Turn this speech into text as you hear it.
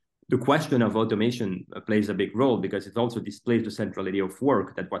the question of automation plays a big role because it also displays the centrality of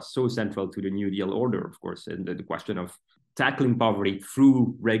work that was so central to the New Deal order, of course, and the question of tackling poverty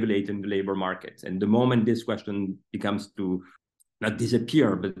through regulating the labor market. And the moment this question becomes to not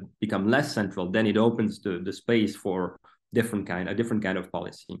disappear, but become less central, then it opens the space for a different kind of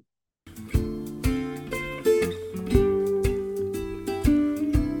policy.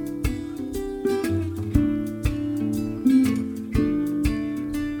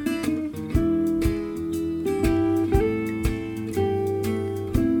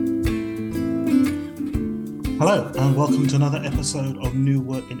 Hello, and welcome to another episode of New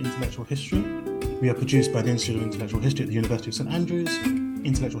Work in Intellectual History. We are produced by the Institute of Intellectual History at the University of St Andrews.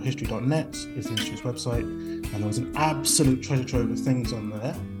 Intellectualhistory.net is the Institute's website, and there was an absolute treasure trove of things on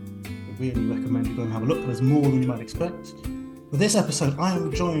there. I really recommend you go and have a look. There's more than you might expect. For this episode, I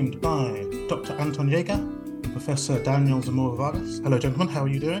am joined by Dr. Anton Jäger and Professor Daniel Zamora Vargas. Hello, gentlemen. How are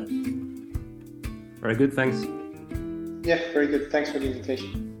you doing? Very good, thanks. Yeah, very good. Thanks for the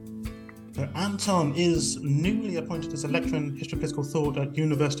invitation. So Anton is newly appointed as a lecturer in history of political thought at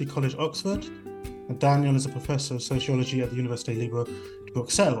University College, Oxford, and Daniel is a professor of sociology at the Université Libre de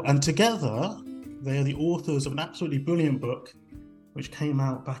Bruxelles. And together, they are the authors of an absolutely brilliant book, which came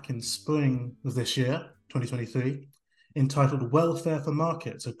out back in spring of this year, 2023, entitled Welfare for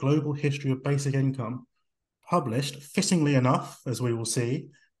Markets, A Global History of Basic Income, published, fittingly enough, as we will see,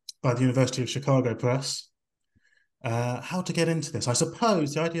 by the University of Chicago Press. How to get into this? I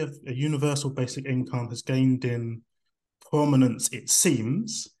suppose the idea of a universal basic income has gained in prominence, it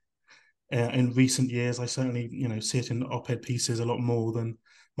seems, in recent years. I certainly, see it in op-ed pieces a lot more than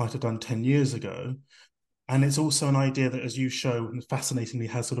might have done 10 years ago. And it's also an idea that, as you show, and fascinatingly,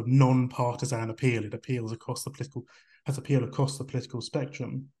 has sort of non-partisan appeal. It appeals across the political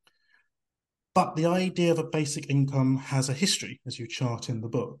spectrum. But the idea of a basic income has a history, as you chart in the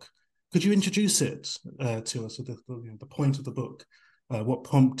book. Could you introduce it to us, the point of the book, what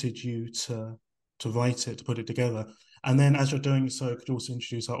prompted you to write it, to put it together? And then as you're doing so, could you also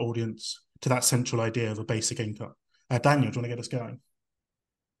introduce our audience to that central idea of a basic income? Daniel, do you want to get us going?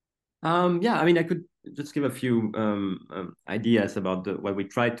 I could just give a few ideas about what we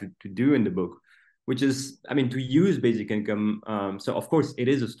tried to do in the book, which is, to use basic income. So, of course, it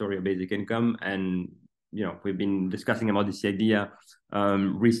is a story of basic income, and we've been discussing about this idea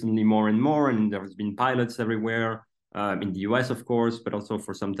recently more and more, and there has been pilots everywhere in the US, of course, but also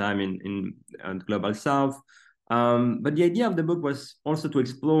for some time in the Global South. But the idea of the book was also to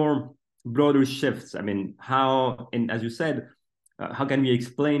explore broader shifts. How, and as you said, how can we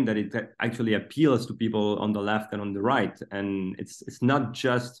explain that it actually appeals to people on the left and on the right? And it's not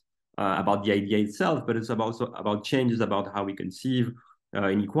just about the idea itself, but it's also about changes about how we conceive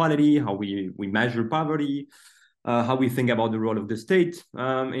inequality, how we measure poverty, how we think about the role of the state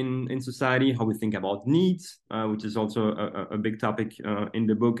in society, how we think about needs, which is also a big topic in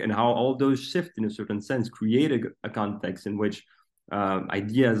the book, and how all those shifts in a certain sense create a context in which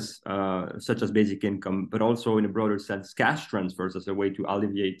ideas such as basic income, but also in a broader sense, cash transfers as a way to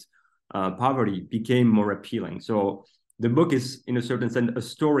alleviate poverty became more appealing. So the book is, in a certain sense, a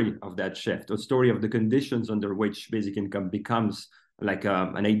story of that shift, a story of the conditions under which basic income becomes like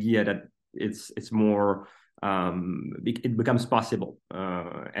an idea that it's more, it becomes possible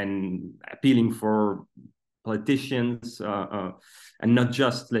and appealing for politicians and not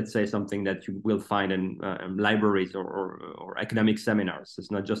just, let's say, something that you will find in libraries or academic seminars.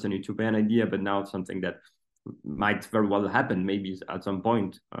 It's not just an utopian idea, but now it's something that might very well happen maybe at some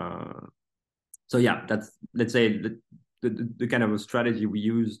point. That's, let's say, the kind of a strategy we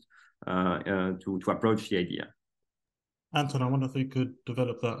used to approach the idea. Anton, I wonder if we could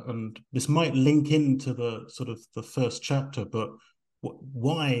develop that, and this might link into the sort of the first chapter, but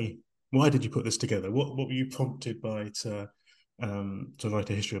why did you put this together? What were you prompted by to write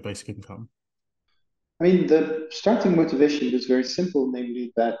a history of basic income? The starting motivation was very simple,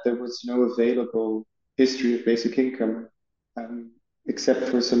 namely that there was no available history of basic income, except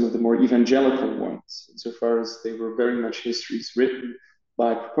for some of the more evangelical ones, insofar as they were very much histories written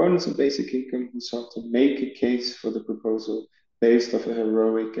by proponents of basic income who sought to make a case for the proposal based off a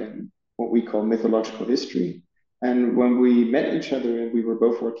heroic and what we call mythological history. And when we met each other and we were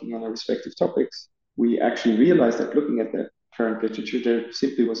both working on our respective topics, we actually realized that looking at the current literature, there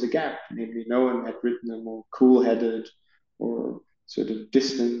simply was a gap. Namely, no one had written a more cool-headed or sort of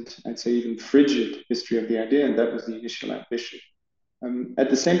distant, I'd say even frigid history of the idea, and that was the initial ambition. At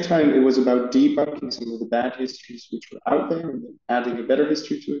the same time, it was about debunking some of the bad histories which were out there and adding a better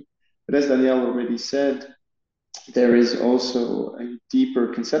history to it. But as Danielle already said, there is also a deeper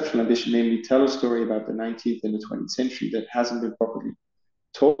conceptual ambition, namely tell a story about the 19th and the 20th century that hasn't been properly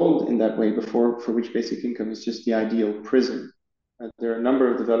told in that way before, for which basic income is just the ideal prison. There are a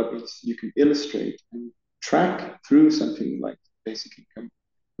number of developments you can illustrate and track through something like basic income,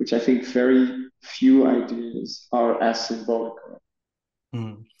 which I think very few ideas are as symbolic of.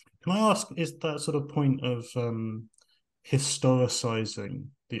 Mm. Can I ask, is that sort of point of historicizing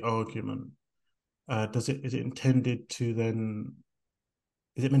the argument, is it intended to then,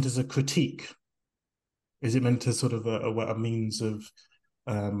 is it meant as a critique? Is it meant as sort of a means of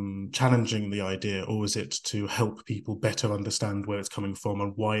challenging the idea, or is it to help people better understand where it's coming from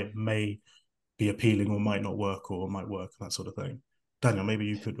and why it may be appealing or might not work or might work, that sort of thing? Daniel, maybe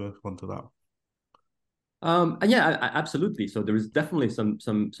you could respond to that. Yeah, absolutely. So there is definitely some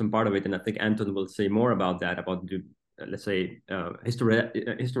part of it, and I think Anton will say more about that, about the let's say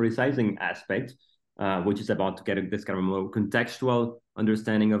historicizing aspect, which is about to get this kind of more contextual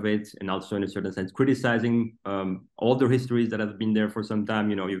understanding of it, and also in a certain sense criticizing older histories that have been there for some time.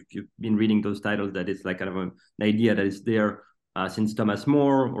 You know, you've been reading those titles that it's like kind of an idea that is there since Thomas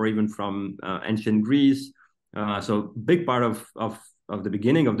More or even from ancient Greece. So big part of the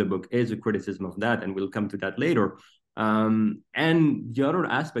beginning of the book is a criticism of that, and we'll come to that later. And the other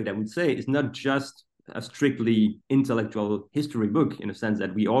aspect I would say is not just a strictly intellectual history book, in a sense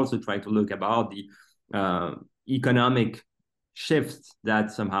that we also try to look about the economic shifts that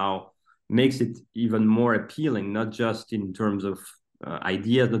somehow makes it even more appealing, not just in terms of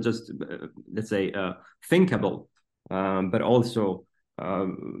ideas, not just let's say thinkable, but also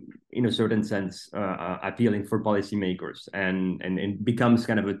in a certain sense appealing for policymakers, and it becomes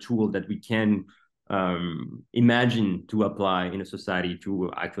kind of a tool that we can imagine to apply in a society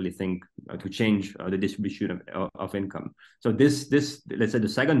to actually think to change the distribution of income. So this let's say the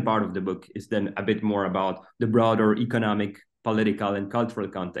second part of the book is then a bit more about the broader economic, political, and cultural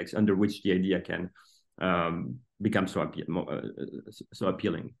context under which the idea can become so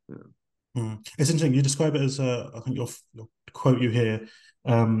appealing. It's interesting. You describe it as I think your quote you hear.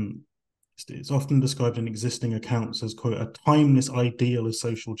 It's often described in existing accounts as, quote, a timeless ideal of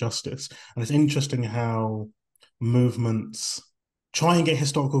social justice. And it's interesting how movements try and get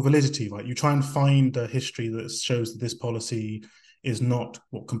historical validity, right? You try and find a history that shows that this policy is not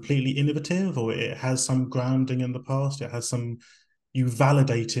completely innovative, or it has some grounding in the past. It has some, you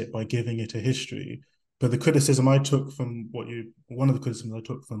validate it by giving it a history. But the criticism I took from one of the criticisms I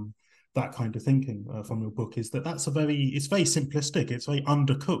took from that kind of thinking from your book is that it's very simplistic, it's very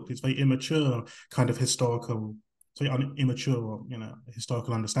undercooked, it's very immature kind of historical, immature,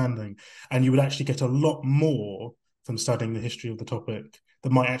 historical understanding. And you would actually get a lot more from studying the history of the topic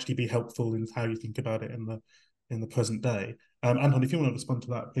that might actually be helpful in how you think about it in the present day. Anton, if you want to respond to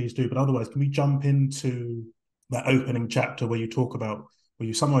that, please do. But otherwise, can we jump into that opening chapter where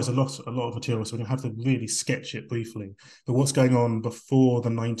you summarize a lot of material, so we don't have to really sketch it briefly. But what's going on before the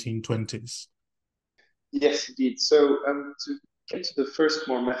 1920s? Yes, indeed. So to get to the first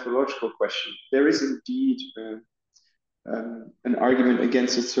more methodological question, there is indeed an argument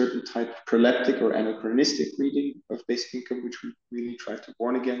against a certain type of proleptic or anachronistic reading of basic income, which we really try to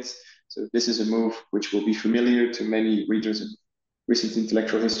warn against. So this is a move which will be familiar to many readers of recent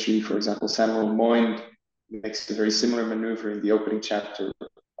intellectual history. For example, Samuel Moyn makes a very similar maneuver in the opening chapter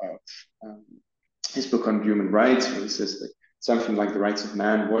of his book on human rights, where he says that something like the rights of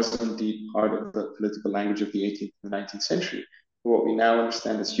man was indeed part of the political language of the 18th and 19th century. But what we now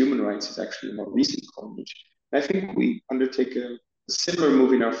understand as human rights is actually a more recent language. And I think we undertake a similar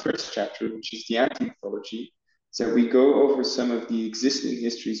move in our first chapter, which is the anti-mythology. So we go over some of the existing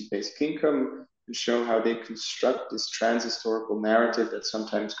histories of basic income and show how they construct this trans-historical narrative that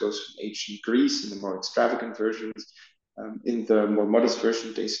sometimes goes from ancient Greece in the more extravagant versions. In the more modest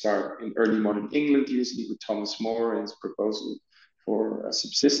version, they start in early modern England, usually with Thomas More and his proposal for a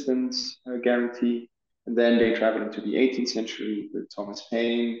subsistence guarantee. And then they travel into the 18th century with Thomas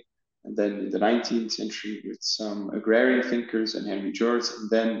Paine, and then in the 19th century with some agrarian thinkers and Henry George, and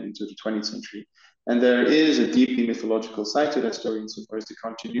then into the 20th century. And there is a deeply mythological side to that story, insofar as the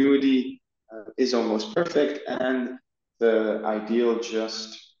continuity is almost perfect, and the ideal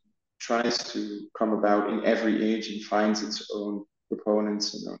just tries to come about in every age and finds its own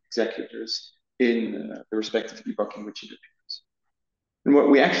proponents and own executors in the respective epoch in which it appears. And what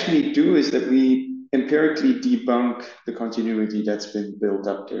we actually do is that we empirically debunk the continuity that's been built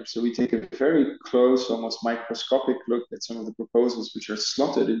up there. So we take a very close, almost microscopic look at some of the proposals which are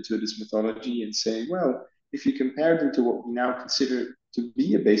slotted into this mythology and say, well, if you compare them to what we now consider to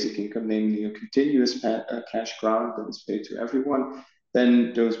be a basic income, namely a continuous cash grant that is paid to everyone,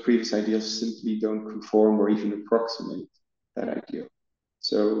 then those previous ideals simply don't conform or even approximate that ideal.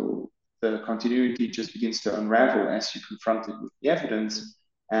 So the continuity just begins to unravel as you confront it with the evidence.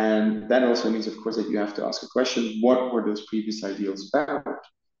 And that also means, of course, that you have to ask a question, what were those previous ideals about?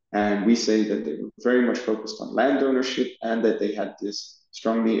 And we say that they were very much focused on land ownership and that they had this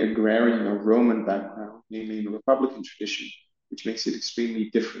strongly agrarian or Roman background, namely in the Republican tradition, which makes it extremely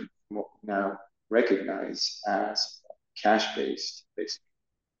different from what we now recognize as cash-based, basically.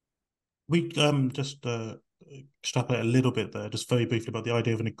 We just extrapolate a little bit there, just very briefly, about the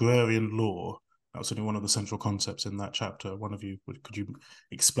idea of an agrarian law. That was certainly one of the central concepts in that chapter. One of you, could you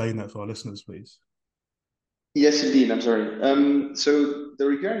explain that for our listeners, please? Yes, indeed. I'm sorry. So the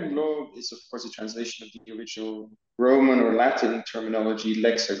agrarian law is, of course, a translation of the original Roman or Latin terminology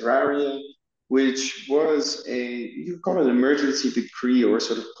lex agraria, which was you could call it an emergency decree or a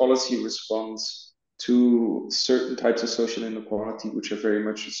sort of policy response to certain types of social inequality, which are very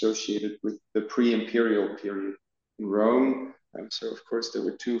much associated with the pre-imperial period in Rome. So, of course, there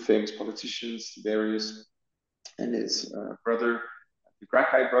were two famous politicians, Tiberius and his brother, the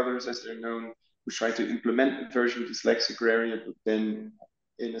Gracchi brothers, as they're known, who tried to implement a version of this lex agraria, but then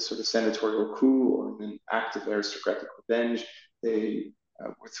in a sort of senatorial coup or in an act of aristocratic revenge, they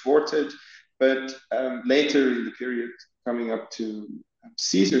were thwarted. But later in the period coming up to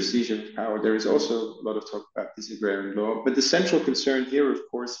Caesar's seizure of power, there is also a lot of talk about this agrarian law. But the central concern here, of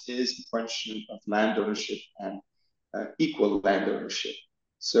course, is the question of land ownership and equal land ownership.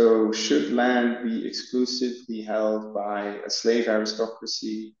 So, should land be exclusively held by a slave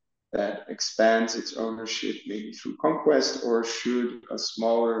aristocracy that expands its ownership maybe through conquest, or should a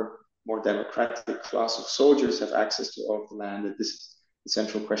smaller, more democratic class of soldiers have access to all of the land? That this is the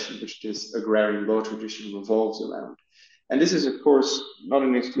central question which this agrarian law tradition revolves around. And this is, of course, not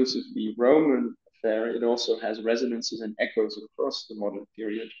an exclusively Roman affair. It also has resonances and echoes across the modern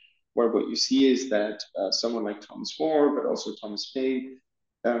period, where what you see is that someone like Thomas More, but also Thomas Paine,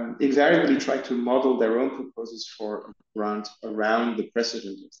 invariably try to model their own proposals for around the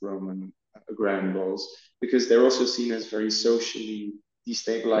precedent of Roman agrarian laws, because they're also seen as very socially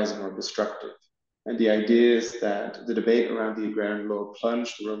destabilizing or destructive. And the idea is that the debate around the agrarian law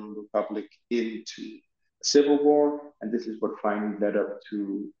plunged the Roman Republic into a civil war, and this is what finally led up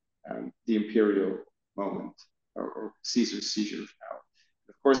to the imperial moment, or Caesar's seizure of power.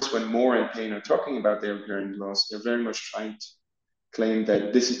 Of course, when More and Paine are talking about their agrarian laws, they're very much trying to claim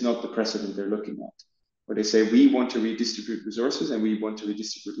that this is not the precedent they're looking at, where they say we want to redistribute resources and we want to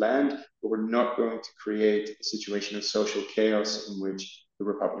redistribute land, but we're not going to create a situation of social chaos in which the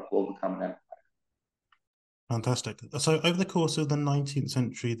Republic will become an empire. Fantastic. So over the course of the 19th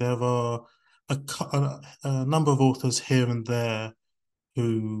century, there are a number of authors here and there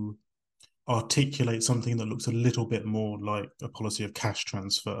who articulate something that looks a little bit more like a policy of cash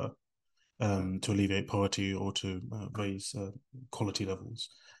transfer to alleviate poverty or to raise quality levels.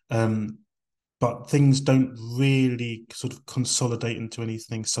 But things don't really sort of consolidate into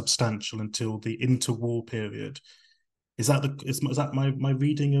anything substantial until the interwar period. Is that my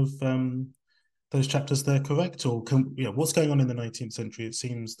reading of those chapters there correct? Or what's going on in the 19th century? It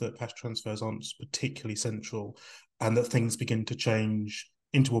seems that cash transfers aren't particularly central, and that things begin to change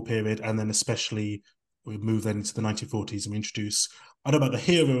interwar period, and then especially we move then into the 1940s and we introduce, I don't know about the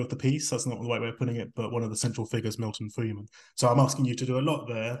hero of the piece, that's not the right way of putting it, but one of the central figures, Milton Freeman. So I'm asking you to do a lot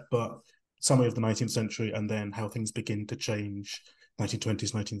there, but summary of the 19th century and then how things begin to change,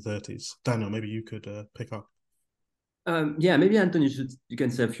 1920s, 1930s. Daniel, maybe you could pick up. Yeah, maybe Anton, you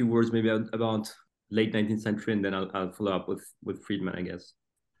can say a few words maybe about late 19th century, and then I'll follow up with Friedman, I guess.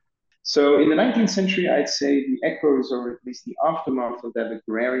 So in the 19th century, I'd say the echoes, or at least the aftermath of that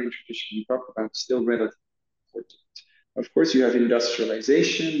agrarian tradition you talked about, is still relatively important. Of course, you have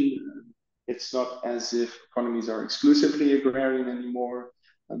industrialization. It's not as if economies are exclusively agrarian anymore.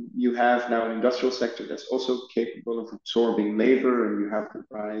 You have now an industrial sector that's also capable of absorbing labor, and you have the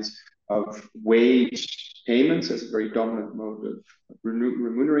rise of wage payments as a very dominant mode of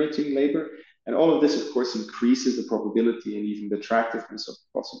remunerating labor. And all of this, of course, increases the probability and even the attractiveness of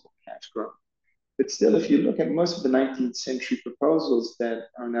possible cash growth. But still, if you look at most of the 19th century proposals that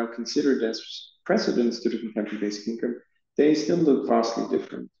are now considered as precedents to the contemporary basic income, they still look vastly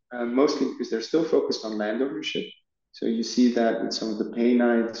different, mostly because they're still focused on land ownership. So you see that with some of the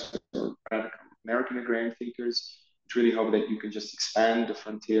Painites or radical American agrarian thinkers, which really hope that you can just expand the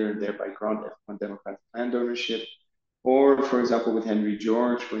frontier and thereby grant everyone democratic land ownership. Or, for example, with Henry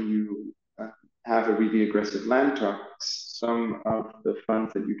George, when you have a really aggressive land tax, some of the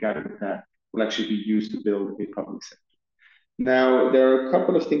funds that you gather with that will actually be used to build a public sector. Now, there are a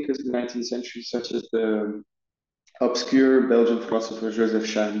couple of thinkers in the 19th century, such as the obscure Belgian philosopher Joseph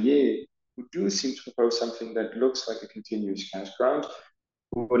Charlier, who do seem to propose something that looks like a continuous cash grant.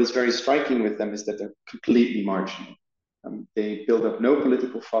 What is very striking with them is that they're completely marginal. They build up no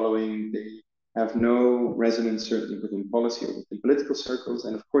political following. They have no resonance, certainly within policy or within political circles.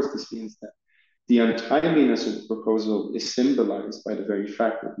 And of course, this means that the untimeliness of the proposal is symbolized by the very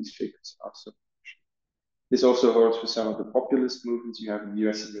fact that these figures are so. This also holds for some of the populist movements you have in the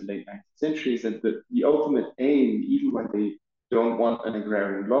US in the late 19th century, is that the ultimate aim, even when they don't want an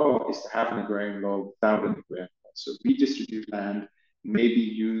agrarian law, is to have an agrarian law without an agrarian law. So redistribute land, maybe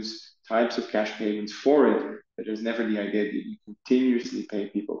use types of cash payments for it, but there's never the idea that you continuously pay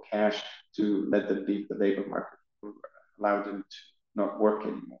people cash to let them leave the labor market or allow them to not work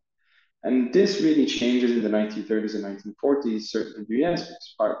anymore. And this really changes in the 1930s and 1940s, certainly in the US,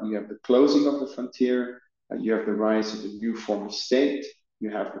 because partly you have the closing of the frontier, you have the rise of a new form of state, you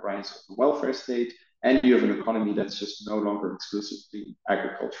have the rise of the welfare state, and you have an economy that's just no longer exclusively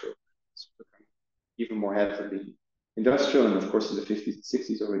agricultural. It's becoming even more heavily industrial, and of course in the 50s and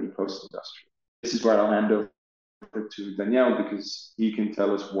 60s already post-industrial. This is where I'll hand over to Daniel, because he can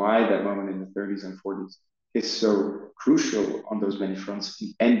tell us why that moment in the 30s and 40s is so crucial on those many fronts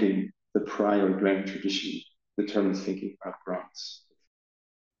in ending the prior grain tradition determined thinking about grants.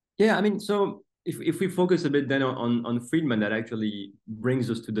 Yeah, I mean, so if we focus a bit then on Friedman, that actually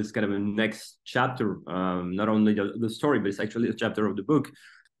brings us to this kind of a next chapter, not only the story, but it's actually a chapter of the book.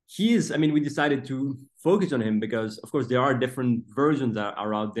 I mean, we decided to focus on him because, of course, there are different versions that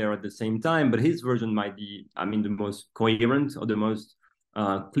are out there at the same time, but his version might be, I mean, the most coherent or the most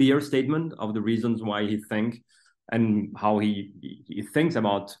clear statement of the reasons why he thinks and how he thinks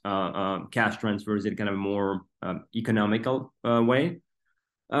about cash transfers in kind of a more economical way.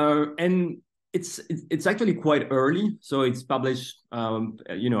 And it's actually quite early. So it's published, in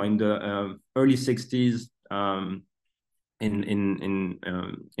the early 60s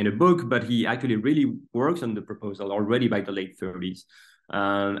in a book, but he actually really works on the proposal already by the late 30s.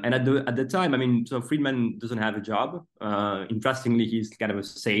 And at the time, I mean, so Friedman doesn't have a job. Interestingly, he's kind of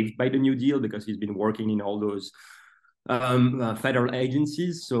saved by the New Deal because he's been working in all those federal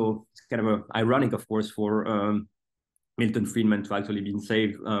agencies. So it's kind of ironic, of course, for Milton Friedman to actually be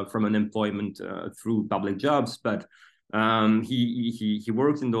saved from unemployment through public jobs, but he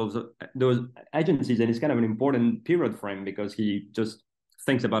works in those agencies, and it's kind of an important period for him because he just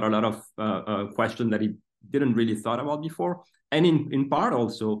thinks about a lot of questions that he didn't really thought about before, and in part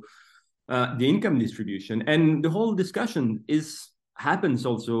also the income distribution, and the whole discussion happens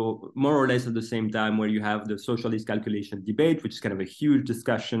also more or less at the same time where you have the socialist calculation debate, which is kind of a huge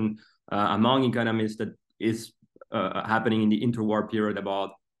discussion among economists that is happening in the interwar period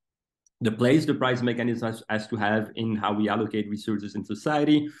about the place the price mechanism has to have in how we allocate resources in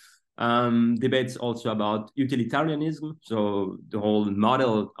society. Debates also about utilitarianism, so the whole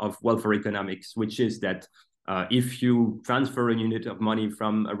model of welfare economics, which is that if you transfer a unit of money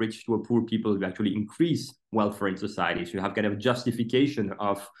from a rich to a poor people, you actually increase welfare in society. So you have kind of a justification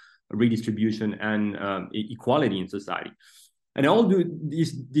of redistribution and equality in society. And all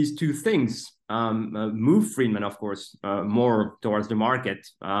these two things move Friedman, of course, more towards the market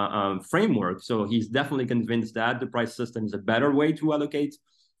framework. So he's definitely convinced that the price system is a better way to allocate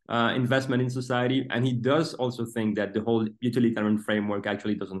investment in society. And he does also think that the whole utilitarian framework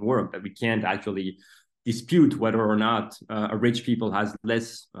actually doesn't work, that we can't actually dispute whether or not a rich people has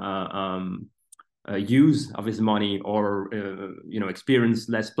less use of his money or experience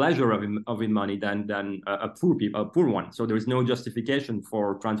less pleasure of his money than a poor one. So there is no justification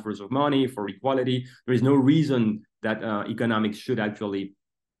for transfers of money, for equality. There is no reason that economics should actually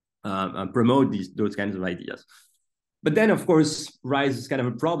promote those kinds of ideas. But then, of course, rises kind of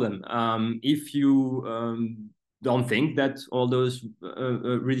a problem. If you don't think that all those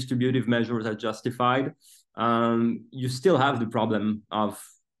redistributive measures are justified, you still have the problem of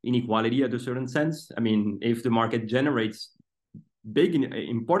inequality at a certain sense. I mean, if the market generates big,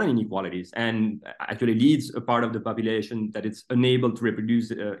 important inequalities and actually leads a part of the population that it's unable to reproduce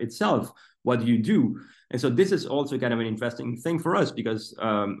itself, what do you do? And so this is also kind of an interesting thing for us because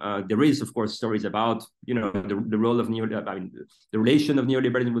there is, of course, stories about, the role of the relation of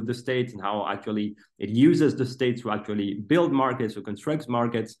neoliberalism with the state and how actually it uses the state to actually build markets or construct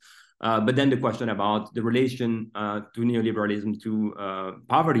markets. But then the question about the relation to neoliberalism to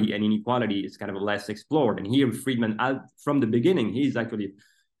poverty and inequality is kind of less explored. And here Friedman, from the beginning, he's actually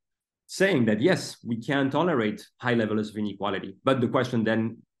saying that, yes, we can tolerate high levels of inequality. But the question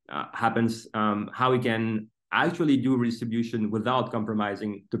then happens how we can actually do redistribution without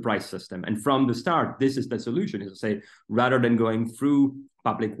compromising the price system. And from the start, this is the solution, is to say, rather than going through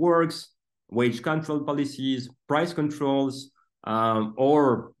public works, wage control policies, price controls,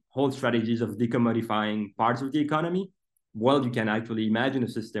 or whole strategies of decommodifying parts of the economy, well, you can actually imagine a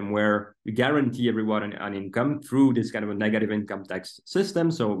system where you guarantee everyone an income through this kind of a negative income tax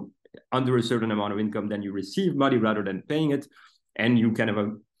system. So under a certain amount of income, then you receive money rather than paying it. And you kind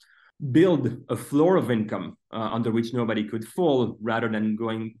of build a floor of income under which nobody could fall, rather than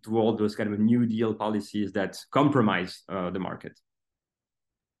going to all those kind of New Deal policies that compromise the market.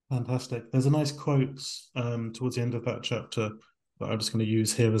 Fantastic. There's a nice quote towards the end of that chapter that I'm just going to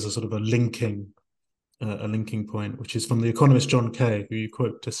use here as a sort of a linking point, which is from the economist John Kay, who you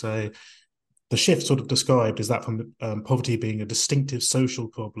quote to say, the shift sort of described is that from poverty being a distinctive social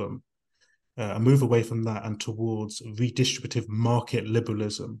problem, a move away from that and towards redistributive market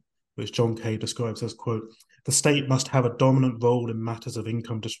liberalism, which John Kay describes as, quote, the state must have a dominant role in matters of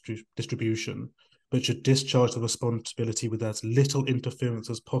income distribution, but should discharge the responsibility with as little interference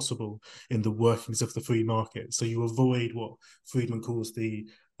as possible in the workings of the free market. So you avoid what Friedman calls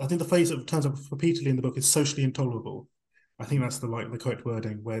I think the phrase that turns up repeatedly in the book is socially intolerable. I think that's the correct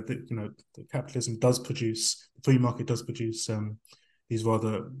wording, where the capitalism does produce, the free market does produce these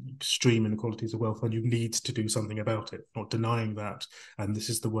rather extreme inequalities of wealth, and you need to do something about it, not denying that. And this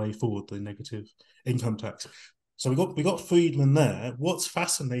is the way forward, the negative income tax. So we got Friedman there. What's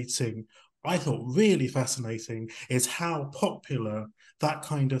fascinating, I thought really fascinating, is how popular that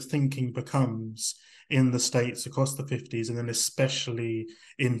kind of thinking becomes in the States across the 50s and then especially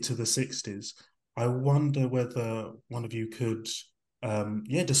into the 60s. I wonder whether one of you could,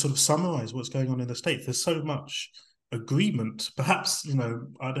 just sort of summarize what's going on in the States. There's so much agreement. Perhaps,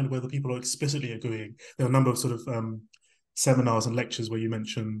 I don't know whether people are explicitly agreeing. There are a number of sort of seminars and lectures where you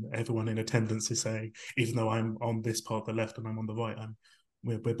mention everyone in attendance is saying, even though I'm on this part of the left and I'm on the right,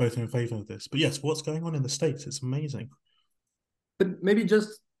 we're both in favor of this. But yes, what's going on in the States? It's amazing. But maybe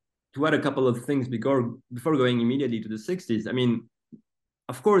just to add a couple of things before going immediately to the 60s. I mean,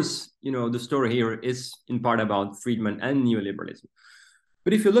 of course, the story here is in part about Friedman and neoliberalism.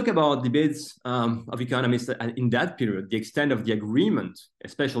 But if you look about debates of economists in that period, the extent of the agreement,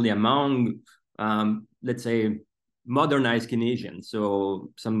 especially among, let's say, modernized Keynesians,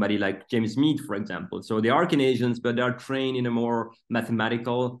 so somebody like James Mead, for example. So they are Keynesians, but they are trained in a more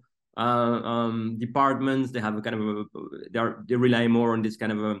mathematical departments. They have a kind of they rely more on this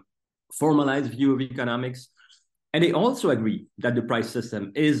kind of a formalized view of economics. And they also agree that the price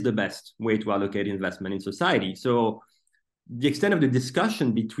system is the best way to allocate investment in society. So the extent of the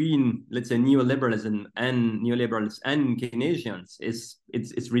discussion between, let's say, neoliberals and Keynesians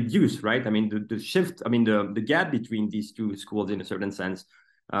it's reduced, right? I mean, the shift, I mean, the gap between these two schools, in a certain sense,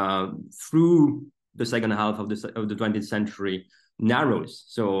 through the second half of the 20th century narrows.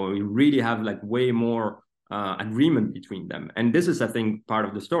 So you really have like way more agreement between them. And this is, I think, part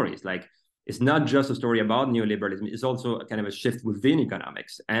of the story. It's like, it's not just a story about neoliberalism. It's also a kind of a shift within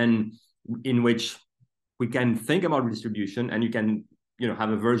economics, and in which we can think about redistribution, and you can, have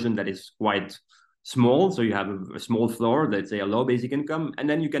a version that is quite small. So you have a small floor, let's say a low basic income, and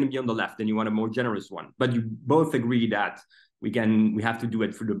then you can be on the left and you want a more generous one. But you both agree that we have to do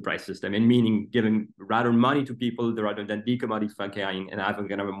it through the price system, and meaning giving rather money to people rather than decommodifying and having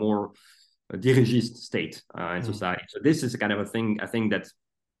kind of a more dirigist state in society. So this is kind of a thing, I think, that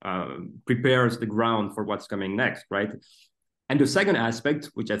prepares the ground for what's coming next, right? And the second aspect,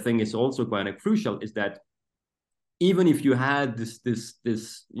 which I think is also quite crucial, is that even if you had this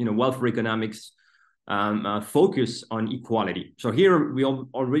welfare economics focus on equality, so here we are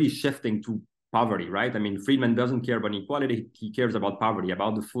already shifting to poverty, right? I mean, Friedman doesn't care about equality; he cares about poverty,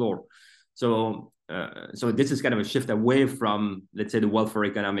 about the floor. So this is kind of a shift away from, let's say, the welfare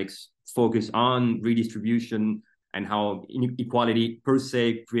economics focus on redistribution and how inequality per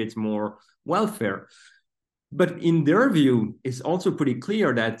se creates more welfare. But in their view, it's also pretty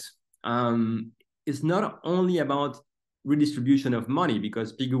clear that it's not only about redistribution of money,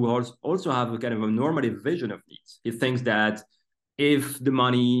 because Pigou also have a kind of a normative vision of needs. He thinks that if the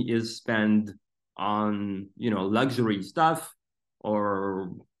money is spent on, luxury stuff,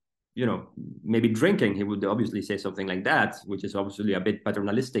 or, maybe drinking, he would obviously say something like that, which is obviously a bit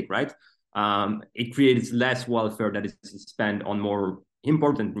paternalistic, right? It creates less welfare that is spent on more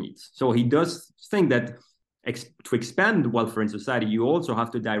important needs. So he does think that to expand welfare in society, you also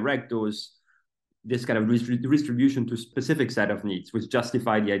have to direct this kind of redistribution to a specific set of needs, which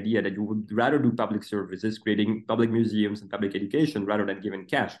justify the idea that you would rather do public services, creating public museums and public education, rather than giving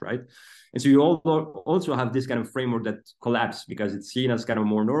cash, right? And so you also have this kind of framework that collapses because it's seen as kind of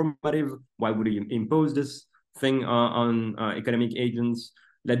more normative. Why would you impose this thing on economic agents?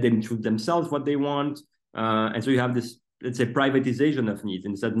 Let them choose themselves what they want. And so you have this, let's say, privatization of needs.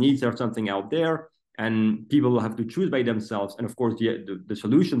 Instead, needs are something out there, and people will have to choose by themselves. And of course, the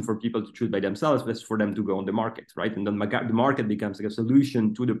solution for people to choose by themselves is for them to go on the market, right? And then the market becomes like a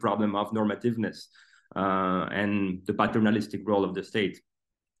solution to the problem of normativeness and the paternalistic role of the state.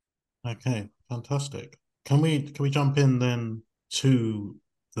 Okay, fantastic. Can we jump in then to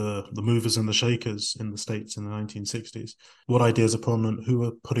the movers and the shakers in the States in the 1960s? What ideas are prominent? Who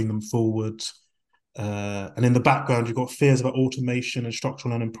are putting them forward? And in the background, you've got fears about automation and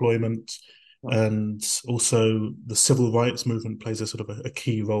structural unemployment. And also the civil rights movement plays a sort of a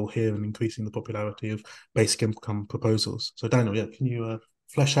key role here in increasing the popularity of basic income proposals. So Daniel, yeah, can you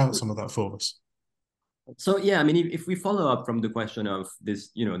flesh out some of that for us? So yeah, I mean, if we follow up from the question of this,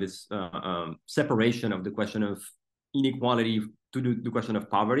 this separation of the question of inequality to the question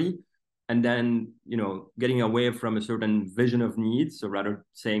of poverty, and then getting away from a certain vision of needs, so rather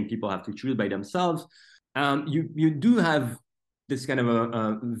saying people have to choose by themselves, you do have this kind of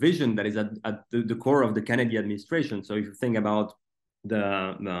a vision that is at the core of the Kennedy administration. So if you think about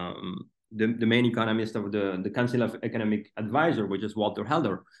the main economist of the Council of Economic Advisor, which is Walter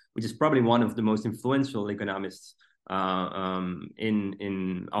Heller, which is probably one of the most influential economists of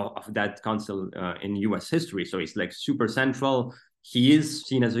that council in U.S. history. So it's like super central. He is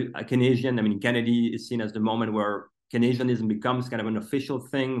seen as a Keynesian. I mean, Kennedy is seen as the moment where Keynesianism becomes kind of an official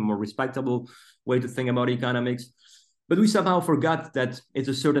thing, more respectable way to think about economics. But we somehow forgot that it's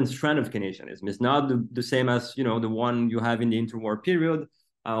a certain strand of Keynesianism. It's not the same as the one you have in the interwar period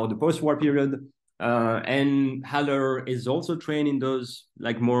or the post-war period. And Haller is also trained in those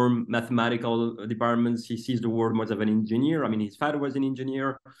like more mathematical departments. He sees the world more as an engineer. I mean, his father was an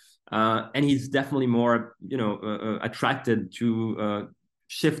engineer, and he's definitely more attracted to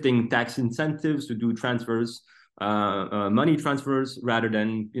shifting tax incentives to do transfers, money transfers, rather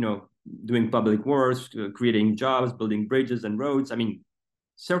than doing public works, creating jobs, building bridges and roads. I mean,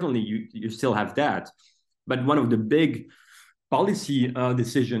 certainly you still have that, but one of the big policy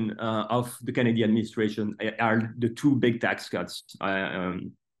decision of the Kennedy administration are the two big tax cuts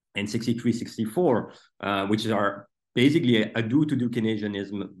in 63, 64, which are basically a do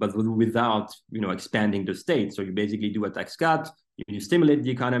Keynesianism, but without expanding the state. So you basically do a tax cut, you stimulate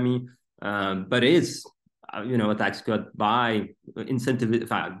the economy, but it is a tax cut by incentive,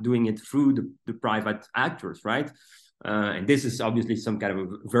 doing it through the private actors, right? And this is obviously some kind of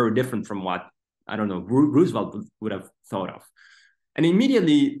very different from what, I don't know, Roosevelt would have thought of. And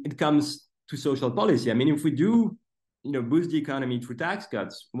immediately it comes to social policy. I mean, if we do boost the economy through tax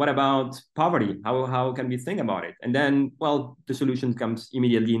cuts, what about poverty? How can we think about it? And then, well, the solution comes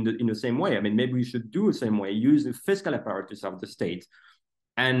immediately in the same way. I mean, maybe we should do the same way, use the fiscal apparatus of the state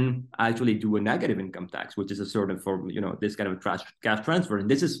and actually do a negative income tax, which is a sort of for this kind of cash transfer. And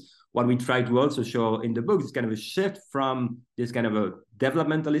this is what we try to also show in the book. It's kind of a shift from this kind of a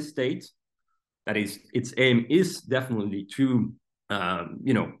developmentalist state, that is, its aim is definitely to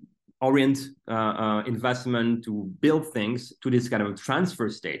orient investment to build things, to this kind of transfer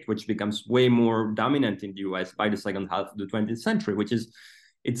state, which becomes way more dominant in the US by the second half of the 20th century, which is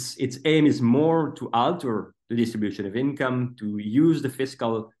its aim is more to alter the distribution of income, to use the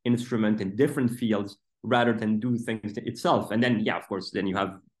fiscal instrument in different fields rather than do things itself. And then, yeah, of course, then you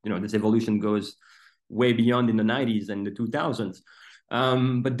have, this evolution goes way beyond in the 90s and the 2000s.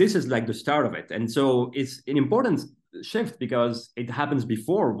 But this is like the start of it. And so it's an important shift because it happens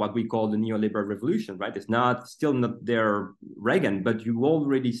before what we call the neoliberal revolution, right? It's still not there Reagan, but you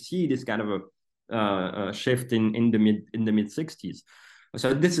already see this kind of a shift in the mid 60s.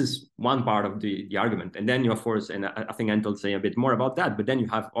 So this is one part of the argument. And then you, of course, and I think Anton will say a bit more about that, but then you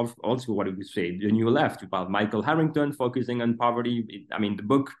have also what we say, the new left, about Michael Harrington focusing on poverty. I mean, the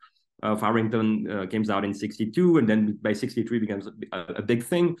book of Harrington came out in 62, and then by 63 becomes a big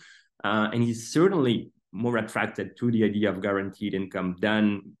thing. And he's certainly more attracted to the idea of guaranteed income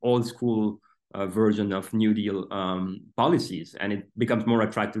than old school version of New Deal policies. And it becomes more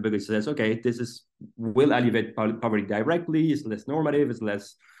attractive because it says, okay, will alleviate poverty directly, it's less normative, it's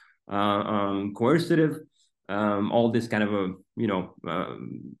less coercive, all this kind of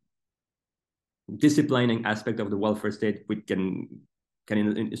disciplining aspect of the welfare state, which can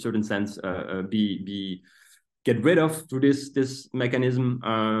in a certain sense be get rid of through this mechanism.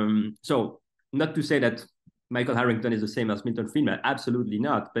 So not to say that Michael Harrington is the same as Milton Friedman, absolutely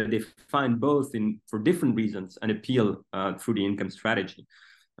not. But they find both for different reasons an appeal through the income strategy.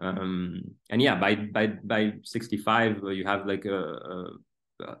 And yeah, by 65, you have like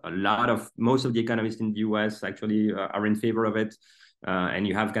a lot of most of the economists in the US actually are in favor of it. And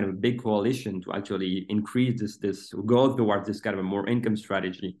you have kind of a big coalition to actually increase this go towards this kind of a more income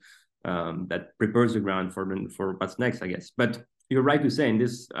strategy that prepares the ground for what's next, I guess. But you're right to say, and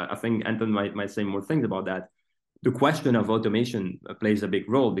this, I think Anton might say more things about that. The question of automation plays a big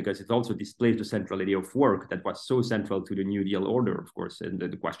role because it also displays the centrality of work that was so central to the New Deal order, of course, and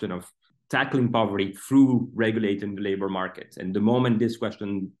the question of tackling poverty through regulating the labor market. And the moment this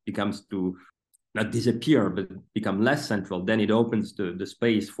question becomes to not disappear, but become less central, then it opens the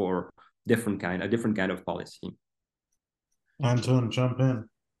space for a different kind of policy. Anton, jump in.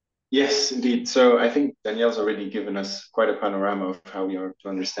 Yes, indeed. So I think Danielle's already given us quite a panorama of how we are to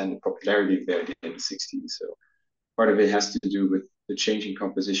understand the popularity of the idea in the 60s. So part of it has to do with the changing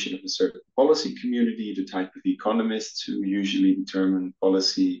composition of a certain policy community, the type of economists who usually determine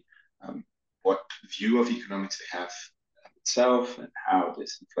policy, what view of economics they have itself, and how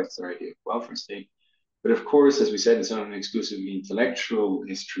this reflects their idea of welfare state. But of course, as we said, it's not an exclusively intellectual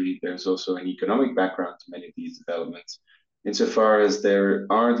history. There's also an economic background to many of these developments, insofar as there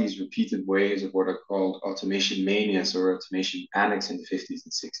are these repeated waves of what are called automation manias or automation panics in the 50s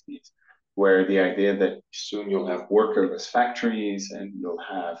and 60s, where the idea that soon you'll have workerless factories and you'll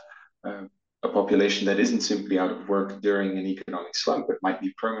have a population that isn't simply out of work during an economic slump, but might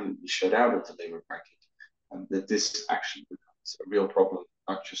be permanently shut out of the labor market, that this actually becomes a real problem,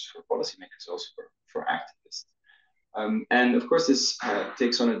 not just for policymakers, also for activists. And of course, this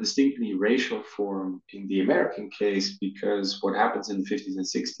takes on a distinctly racial form in the American case, because what happens in the 50s and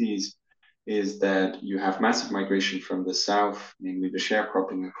 60s is that you have massive migration from the South, namely the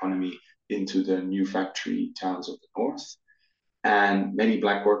sharecropping economy, into the new factory towns of the North. And many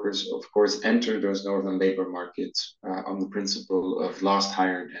Black workers, of course, enter those northern labor markets on the principle of last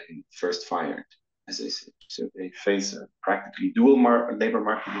hired and first fired, as they say. So they face a practically dual labor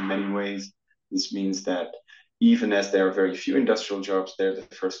market in many ways. This means that even as there are very few industrial jobs, they're the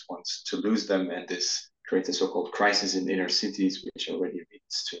first ones to lose them. And this creates a so-called crisis in inner cities, which already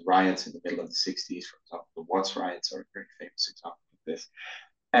leads to riots in the middle of the 60s. For example, the Watts riots are a very famous example of this.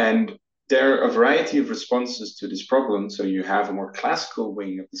 And there are a variety of responses to this problem. So you have a more classical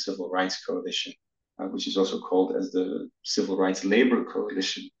wing of the Civil Rights Coalition, which is also called as the Civil Rights Labor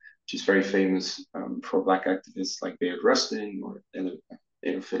Coalition, which is very famous for Black activists like Bayard Rustin or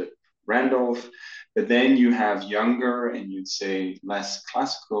Philip Randolph. But then you have younger and you'd say less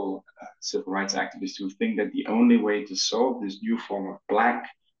classical civil rights activists who think that the only way to solve this new form of Black,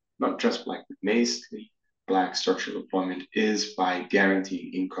 not just Black, but mostly Black structural employment, is by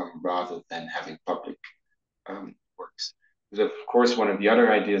guaranteeing income rather than having public works. Because of course, one of the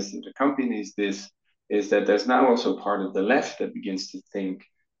other ideas that accompanies this is that there's now also part of the left that begins to think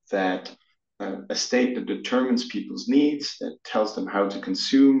that a state that determines people's needs, that tells them how to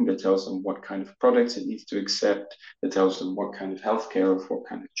consume, that tells them what kind of products it needs to accept, that tells them what kind of healthcare or what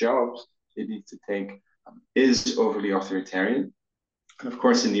kind of jobs it needs to take, is overly authoritarian. And of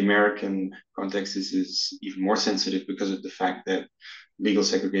course, in the American context, this is even more sensitive because of the fact that legal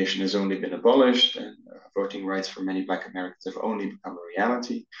segregation has only been abolished and voting rights for many Black Americans have only become a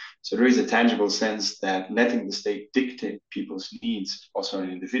reality. So there is a tangible sense that letting the state dictate people's needs, also on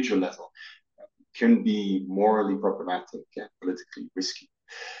an individual level, can be morally problematic and politically risky.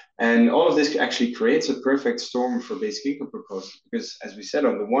 And all of this actually creates a perfect storm for basic income proposals, because as we said,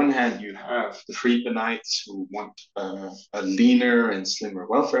 on the one hand, you have the Friedmanites who want a leaner and slimmer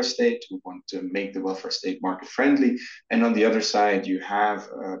welfare state, who want to make the welfare state market friendly. And on the other side, you have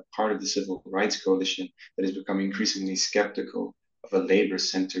part of the Civil Rights Coalition that has become increasingly skeptical of a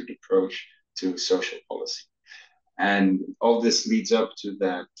labor-centered approach to social policy. And all this leads up to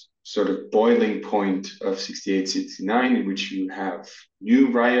that sort of boiling point of 68, 69, in which you have new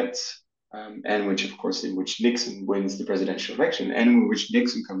riots, and which, of course, in which Nixon wins the presidential election, and in which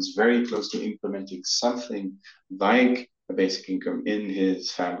Nixon comes very close to implementing something like a basic income in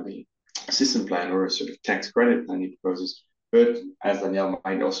his family assistance plan, or a sort of tax credit plan he proposes. But as Danielle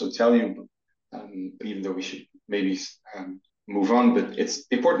might also tell you, even though we should maybe move on, but it's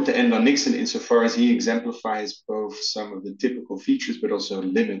important to end on Nixon insofar as he exemplifies both some of the typical features but also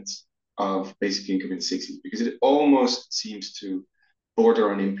limits of basic income in the 60s, because it almost seems to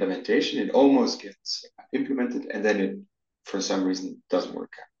border on implementation. It almost gets implemented, and then it, for some reason, doesn't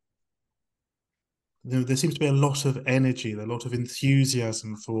work out. There seems to be a lot of energy, a lot of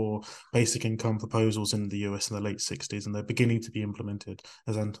enthusiasm for basic income proposals in the US in the late 60s, and they're beginning to be implemented,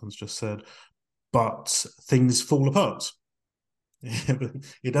 as Anton's just said. But things fall apart.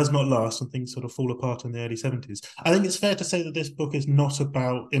 It does not last, and things sort of fall apart in the early 70s. I think it's fair to say that this book is not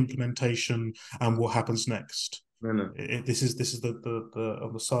about implementation and what happens next. No. This is the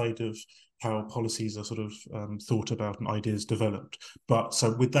on the side of how policies are sort of thought about and ideas developed. But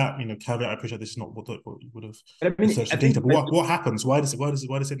so with that, caveat, I appreciate this is not what you would have researched in detail. But what happens? Why does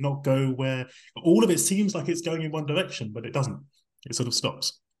it not go where all of it seems like it's going in one direction, but it doesn't? it sort of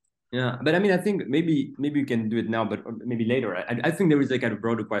stops. Yeah, but I mean, I think maybe we can do it now, but maybe later. I think there is a kind of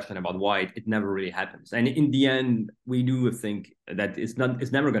broader question about why it never really happens, and in the end, we do think that it's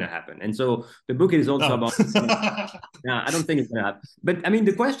never going to happen. And so the book is also about. Yeah, I don't think it's going to happen. But I mean,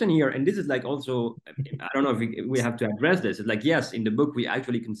 the question here, and this is like also, I don't know if we have to address this. It's like, yes, in the book we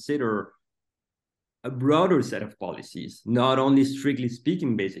actually consider a broader set of policies, not only strictly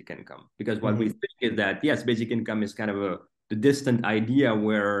speaking basic income, because what we think is that, yes, basic income is kind of the distant idea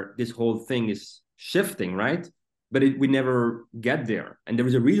where this whole thing is shifting, right? But we never get there. And there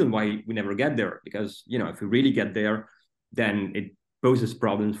is a reason why we never get there, because, you know, if we really get there, then it poses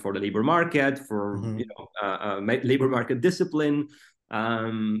problems for the labor market, for, you know, labor market discipline.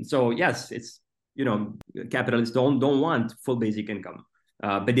 So yes, it's, you know, capitalists don't want full basic income.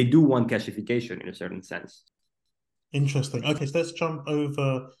 But they do want cashification in a certain sense. Interesting. Okay, so let's jump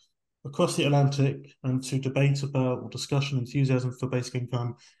over across the Atlantic and to debate about or discussion enthusiasm for basic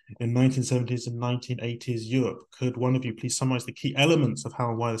income in 1970s and 1980s Europe. Could one of you please summarize the key elements of how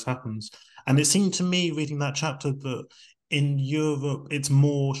and why this happens? And it seemed to me, reading that chapter, that in Europe, it's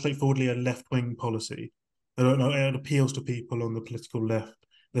more straightforwardly a left-wing policy. I don't know, it appeals to people on the political left.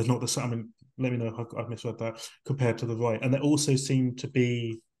 There's not the, I mean, let me know if I've misread that, compared to the right. And there also seemed to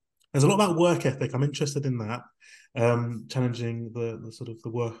be, there's a lot about work ethic. I'm interested in that, challenging the sort of the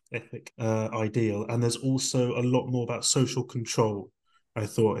work ethic ideal. And there's also a lot more about social control, I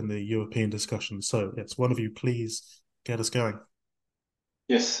thought, in the European discussion. So yes, one of you please get us going.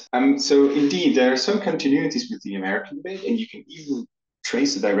 Yes, so indeed, there are some continuities with the American debate, and you can even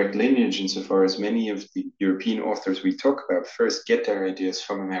trace a direct lineage insofar as many of the European authors we talk about first get their ideas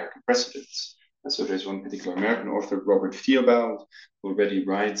from American precedents. And so there's one particular American author, Robert Theobald, who already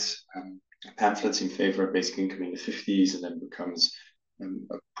writes pamphlets in favor of basic income in the 50s and then becomes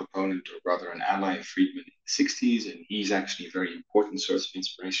a proponent, or rather an ally of Friedman in the 60s. And he's actually a very important source of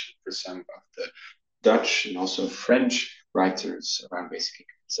inspiration for some of the Dutch and also French writers around basic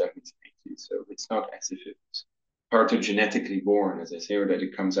income in the 70s and 80s. So it's not as if it's partogenetically born, as I say, or that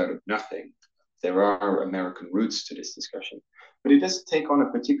it comes out of nothing. There are American roots to this discussion. But it does take on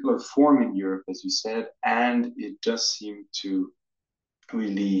a particular form in Europe, as you said, and it does seem to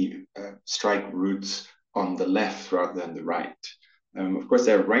really strike roots on the left rather than the right. Of course,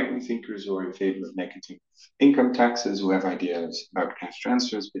 there are right-wing thinkers who are in favor of negative income taxes, who have ideas about cash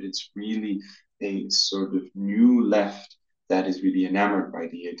transfers, but it's really a sort of new left that is really enamored by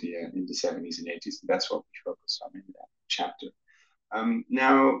the idea in the 70s and 80s. And that's what we focus on in that chapter.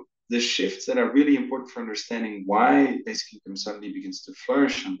 Now, the shifts that are really important for understanding why basic income suddenly begins to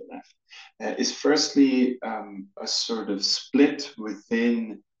flourish on the left is firstly a sort of split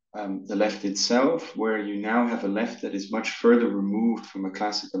within the left itself, where you now have a left that is much further removed from a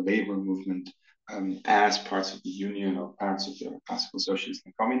classical labor movement as parts of the Union or parts of the classical socialist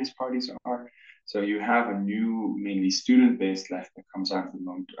and communist parties are. So you have a new, mainly student-based left that comes out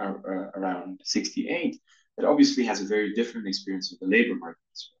around 68 that obviously has a very different experience of the labor market.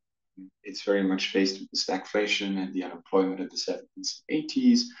 It's very much faced with the stagflation and the unemployment of the 70s and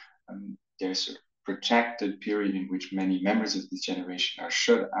 80s. There's a protracted period in which many members of this generation are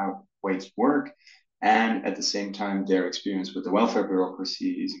shut out of wage work. And at the same time, their experience with the welfare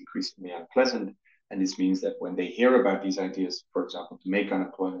bureaucracy is increasingly unpleasant. And this means that when they hear about these ideas, for example, to make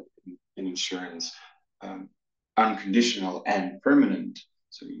unemployment and insurance unconditional and permanent,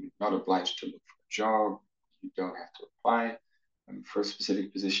 so you're not obliged to look for a job, you don't have to apply for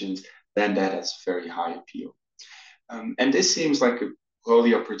specific positions, then that has very high appeal. And this seems like a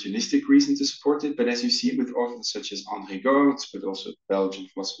wholly opportunistic reason to support it, but as you see with authors such as André Gortz, but also Belgian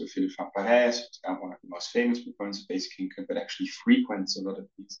philosopher Philippe van Parijs, who's now one of the most famous proponents of basic income, but actually frequents a lot of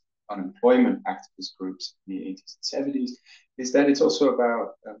these unemployment activist groups in the 80s and 70s, is that it's also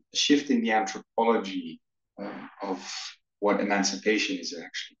about a shift in the anthropology of what emancipation is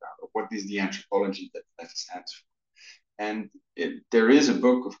actually about, or what is the anthropology that left stands for. And there is a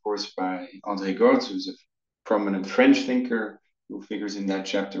book, of course, by André Gortz, who's a prominent French thinker, who figures in that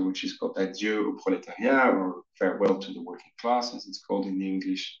chapter, which is called Adieu au prolétariat, or Farewell to the Working Class, as it's called in the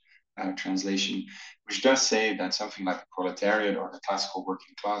English translation, which does say that something like the proletariat or the classical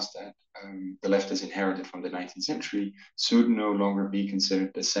working class that the left has inherited from the 19th century should no longer be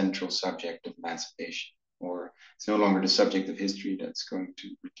considered the central subject of emancipation, or it's no longer the subject of history that's going to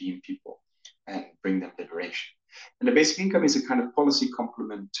redeem people and bring them liberation. And the basic income is a kind of policy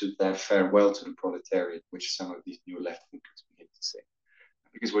complement to that farewell to the proletariat, which some of these new left thinkers begin to say.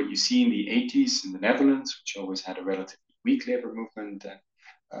 Because what you see in the 80s in the Netherlands, which always had a relatively weak labor movement and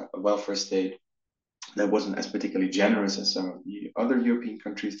a welfare state that wasn't as particularly generous as some of the other European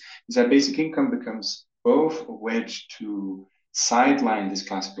countries, is that basic income becomes both a wedge to sideline this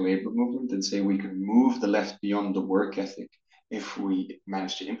classical labor movement and say we can move the left beyond the work ethic if we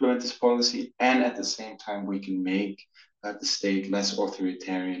manage to implement this policy, and at the same time we can make the state less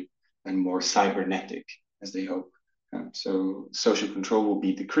authoritarian and more cybernetic, as they hope. So social control will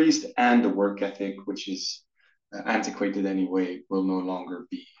be decreased, and the work ethic, which is antiquated anyway, will no longer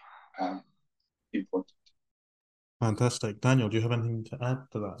be important. Fantastic. Daniel, do you have anything to add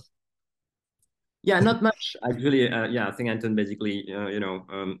to that? Yeah, not much actually. Yeah, I think Anton basically,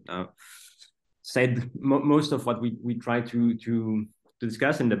 said most of what we try to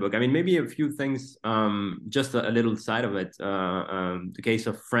discuss in the book. I mean, maybe a few things, just a little side of it. The case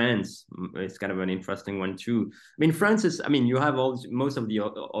of France is kind of an interesting one too. I mean, France is, I mean, you have most of the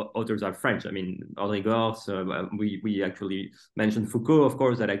authors are French. I mean, Audrey Gorce, we actually mentioned Foucault, of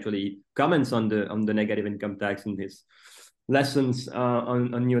course, that actually comments on the negative income tax in his lessons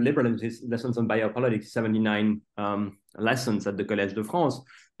on neoliberalism, his lessons on biopolitics, 79 lessons at the Collège de France.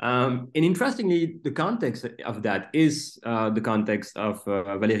 And interestingly, the context of that is the context of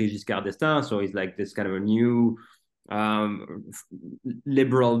Valéry Giscard d'Estaing. So it's like this kind of a new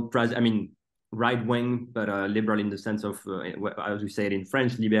liberal, I mean, right wing, but liberal in the sense of, as we say it in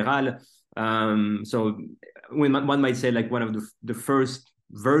French, libéral. So one might say like one of the first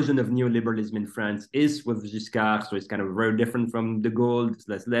version of neoliberalism in France is with Giscard. So it's kind of very different from de Gaulle.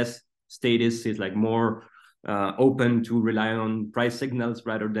 It's less statist. It's like more open to rely on price signals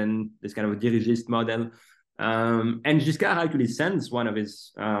rather than this kind of a dirigist model. And Giscard actually sends one of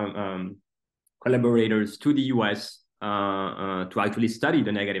his collaborators to the US to actually study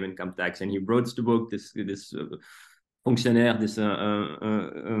the negative income tax. And he wrote the book, this fonctionnaire,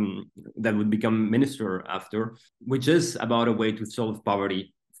 that would become minister after, which is about a way to solve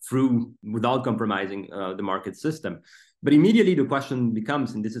poverty without compromising the market system. But immediately the question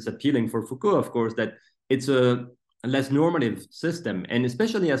becomes, and this is appealing for Foucault, of course, that it's a less normative system, and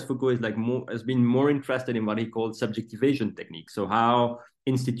especially as Foucault is has been more interested in what he called subjectivation techniques. So how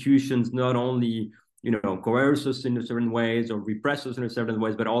institutions not only coerce us in certain ways or repress us in certain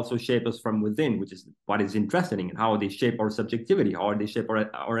ways, but also shape us from within, which is what is interesting, and how they shape our subjectivity, how they shape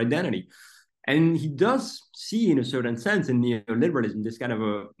our identity. And he does see, in a certain sense, in neoliberalism, this kind of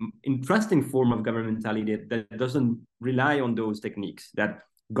a interesting form of governmentality that doesn't rely on those techniques, that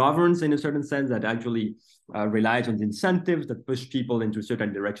governs in a certain sense, that actually relies on incentives that push people into a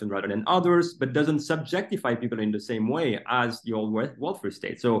certain direction rather than others, but doesn't subjectify people in the same way as the old welfare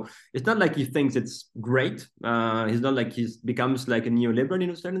state. So it's not like he thinks it's great. It's not like he becomes like a neoliberal in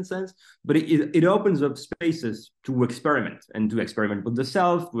a certain sense, but it opens up spaces to experiment with the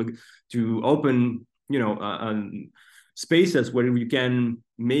self, to open, spaces where we can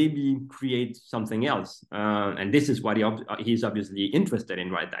maybe create something else. And this is what he's obviously interested in,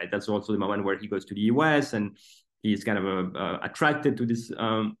 right? That's also the moment where he goes to the US and he's kind of attracted to this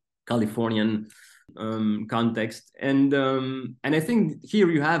Californian context. And I think here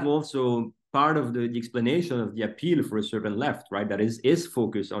you have also part of the explanation of the appeal for a certain left, right? That is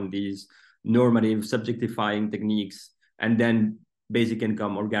focused on these normative subjectifying techniques, and then basic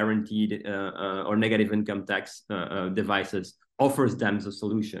income or guaranteed or negative income tax devices offers them the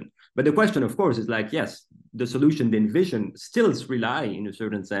solution. But the question, of course, is like, yes, the solution they envision still rely in a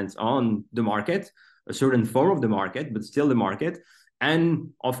certain sense on the market, a certain form of the market, but still the market. And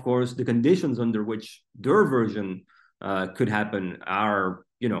of course, the conditions under which their version could happen are,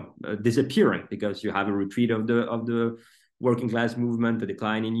 disappearing, because you have a retreat of the working class movement, a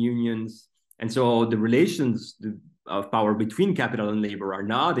decline in unions. And so the relations of power between capital and labor are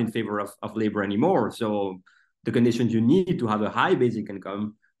not in favor of labor anymore. So the conditions you need to have a high basic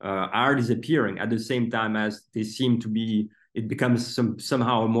income are disappearing at the same time as they seem to be, it becomes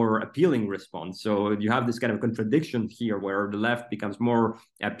somehow a more appealing response. So you have this kind of contradiction here where the left becomes more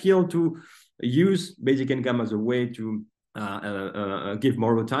appeal to use basic income as a way to give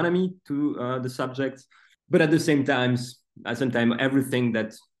more autonomy to the subjects. But at the same time, everything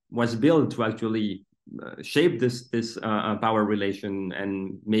that was built to actually shape this power relation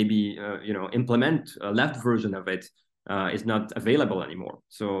and maybe implement a left version of it is not available anymore.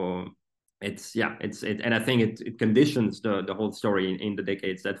 So and I think it conditions the whole story in the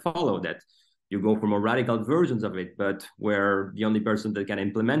decades that follow, that you go for more radical versions of it, but where the only person that can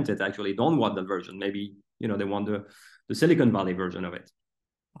implement it actually don't want the version. Maybe they want the Silicon Valley version of it.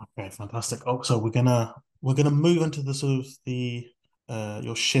 Okay, fantastic. Oh, so we're gonna move into the sort of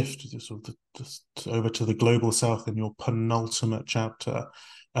your shift just over to the global south in your penultimate chapter.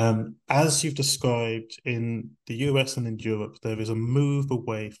 As you've described, in the US and in Europe, there is a move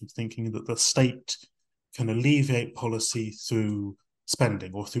away from thinking that the state can alleviate policy through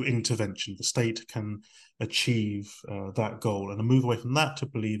spending or through intervention, the state can achieve that goal, and a move away from that to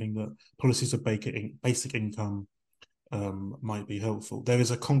believing that policies of basic income might be helpful. There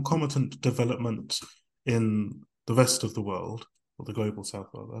is a concomitant development in the rest of the world, or the global south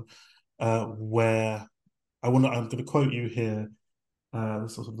rather, where I'm going to quote you here.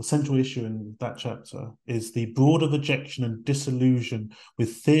 Sort of the central issue in that chapter is the broader rejection and disillusion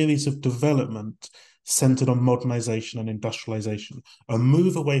with theories of development centered on modernization and industrialization, a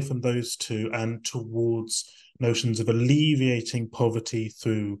move away from those two and towards notions of alleviating poverty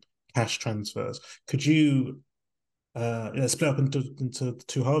through cash transfers. Could you split up into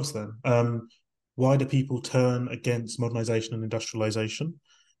two halves then? Why do people turn against modernization and industrialization?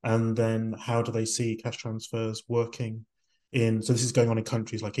 And then how do they see cash transfers working so this is going on in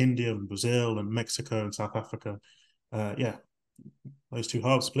countries like India and Brazil and Mexico and South Africa. Those two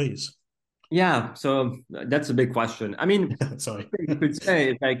halves, please. Yeah, so that's a big question. I mean, sorry. You could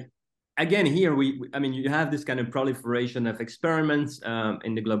say, like, again, here I mean, you have this kind of proliferation of experiments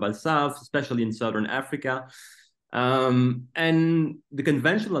in the global south, especially in southern Africa. And the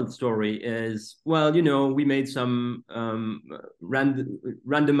conventional story is, well, we made some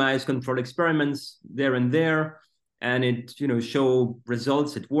randomized controlled experiments there and there, and it, show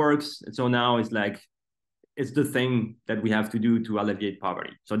results, it works. And so now it's like, it's the thing that we have to do to alleviate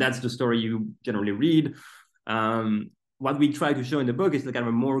poverty. So that's the story you generally read. What we try to show in the book is the kind of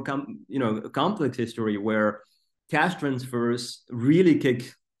a more complex history where cash transfers really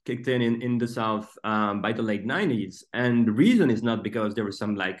kicked in the South by the late 90s. And the reason is not because there were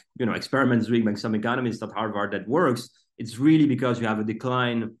some experiments doing by some economists at Harvard that works. It's really because you have a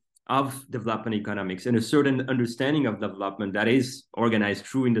decline of development economics and a certain understanding of development that is organized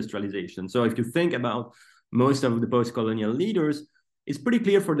through industrialization. So if you think about most of the post-colonial leaders, it's pretty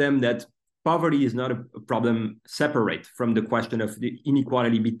clear for them that poverty is not a problem separate from the question of the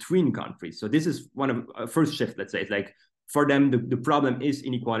inequality between countries. So this is one of a first shift, let's say. It's like, for them, the problem is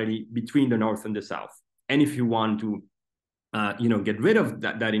inequality between the North and the South. And if you want to, get rid of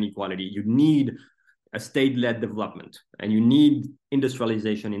that inequality, you need a state-led development, and you need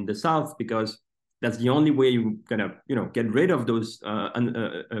industrialization in the South, because that's the only way you're gonna, get rid of those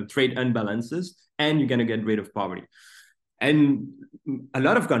trade imbalances, and you're gonna get rid of poverty. And a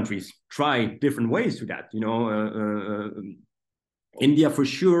lot of countries try different ways to that. India for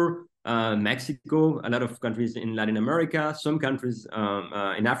sure, Mexico, a lot of countries in Latin America, some countries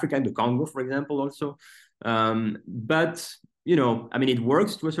in Africa, in the Congo, for example, also. But it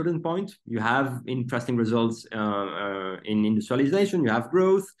works to a certain point. You have interesting results in industrialization, you have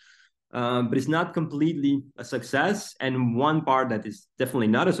growth, but it's not completely a success. And one part that is definitely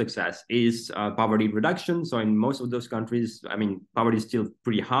not a success is poverty reduction. So in most of those countries, poverty is still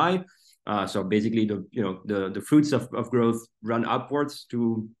pretty high. So basically, the fruits of growth run upwards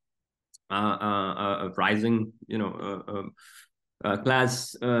to a rising,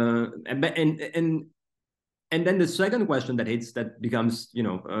 class, and then the second question that becomes,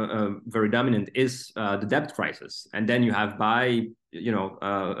 very dominant is the debt crisis. And then you have by,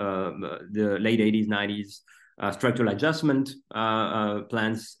 the late 80s, 90s, structural adjustment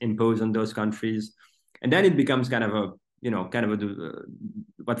plans imposed on those countries. And then it becomes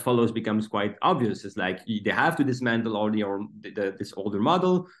what follows becomes quite obvious. It's like they have to dismantle all this older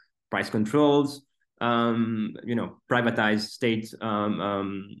model, price controls, privatized state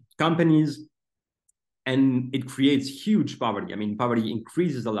companies. And it creates huge poverty. Poverty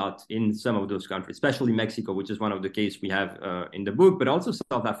increases a lot in some of those countries, especially Mexico, which is one of the cases we have in the book, but also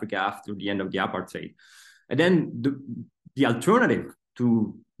South Africa after the end of the apartheid. And then the alternative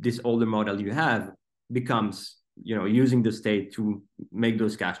to this older model you have becomes, using the state to make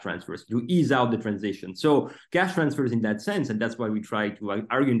those cash transfers, to ease out the transition. So cash transfers in that sense, and that's why we try to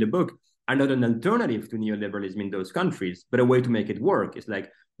argue in the book, are not an alternative to neoliberalism in those countries, but a way to make it work. It's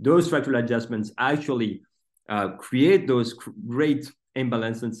like those structural adjustments actually create those great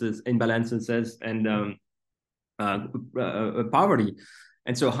imbalances and poverty.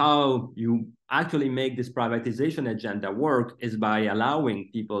 And so how you actually make this privatization agenda work is by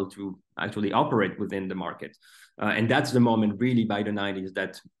allowing people to actually operate within the market. And that's the moment really by the 90s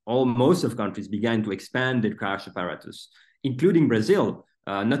that most of countries began to expand their cash apparatus, including Brazil.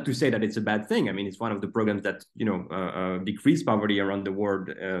 Not to say that it's a bad thing. It's one of the programs that decreased poverty around the world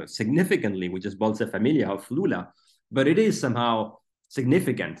significantly, which is Bolsa Familia of Lula. But it is somehow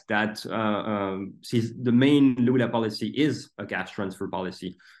significant that the main Lula policy is a cash transfer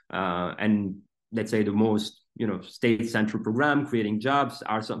policy, and let's say the most state central program creating jobs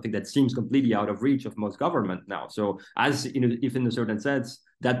are something that seems completely out of reach of most government now. So as if in a certain sense,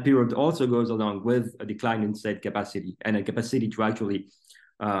 that period also goes along with a decline in state capacity and a capacity to actually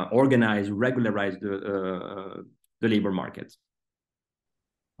organize, regularize the labor market.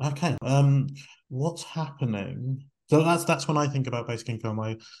 Okay. What's happening? So that's when I think about basic income.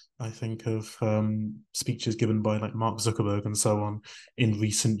 I think of speeches given by like Mark Zuckerberg and so on in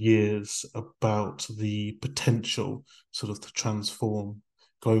recent years about the potential sort of to transform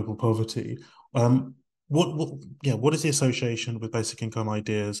global poverty. What is the association with basic income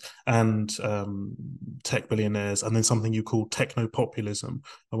ideas and tech billionaires, and then something you call techno-populism?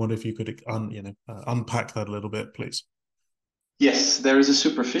 I wonder if you could unpack that a little bit, please. Yes, there is a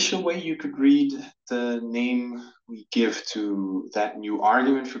superficial way you could read the name we give to that new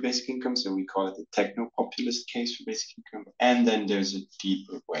argument for basic income. So we call it the techno-populist case for basic income. And then there's a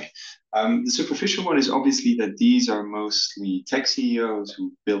deeper way. The superficial one is obviously that these are mostly tech CEOs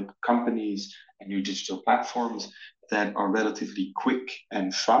who build companies and new digital platforms that are relatively quick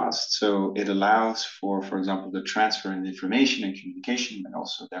and fast. So it allows for example, the transfer of information and communication, and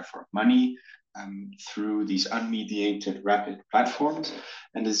also therefore money through these unmediated rapid platforms.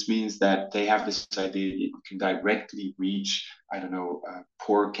 And this means that they have this idea that you can directly reach, I don't know,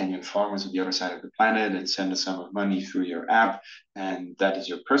 poor Kenyan farmers on the other side of the planet and send a sum of money through your app. And that is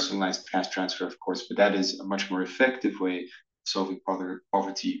your personalized cash transfer, of course, but that is a much more effective way of solving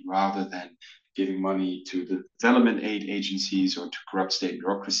poverty rather than giving money to the development aid agencies or to corrupt state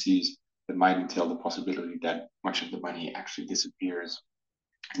bureaucracies that might entail the possibility that much of the money actually disappears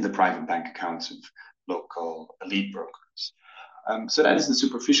in the private bank accounts of local elite brokers. So that is the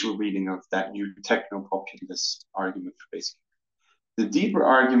superficial reading of that new techno-populist argument for basic income. The deeper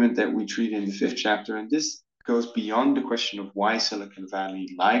argument that we treat in the 5th chapter, and this goes beyond the question of why Silicon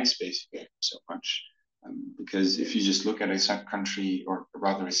Valley likes basic income so much. Because if you just look at a country, or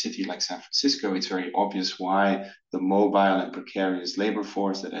rather a city like San Francisco, it's very obvious why the mobile and precarious labor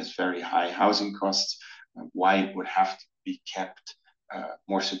force that has very high housing costs, why it would have to be kept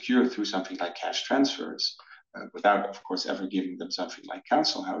more secure through something like cash transfers, without, of course, ever giving them something like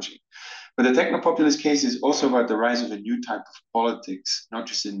council housing. But the techno-populist case is also about the rise of a new type of politics, not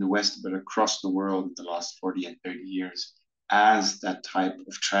just in the West, but across the world in the last 40 and 30 years, as that type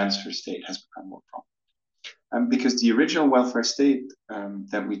of transfer state has become more prominent. Because the original welfare state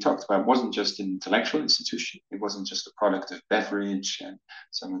that we talked about wasn't just an intellectual institution. It wasn't just a product of Beveridge and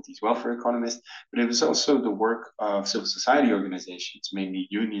some of these welfare economists, but it was also the work of civil society organizations, mainly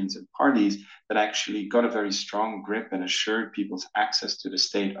unions and parties, that actually got a very strong grip and assured people's access to the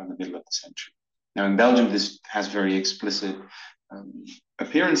state on the middle of the century. Now, in Belgium, this has very explicit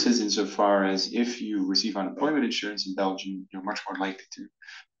appearances insofar as if you receive unemployment insurance in Belgium, you're much more likely to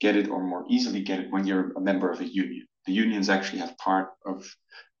get it or more easily get it when you're a member of a union. The unions actually have part of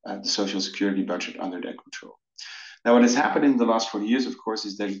the social security budget under their control. Now, what has happened in the last 40 years, of course,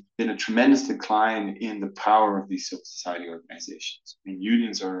 is there's been a tremendous decline in the power of these civil society organizations. I mean,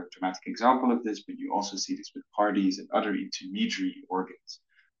 unions are a dramatic example of this, but you also see this with parties and other intermediary organs,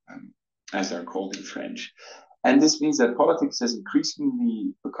 as they're called in French. And this means that politics has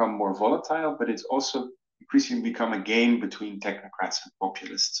increasingly become more volatile, but it's also increasingly become a game between technocrats and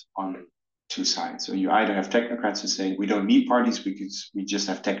populists on two sides. So you either have technocrats who say, we don't need parties because we just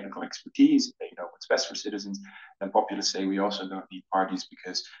have technical expertise, they know what's best for citizens. And populists say, we also don't need parties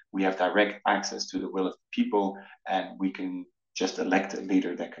because we have direct access to the will of the people and we can just elect a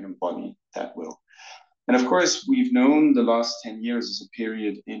leader that can embody that will. And of course, we've known the last 10 years as a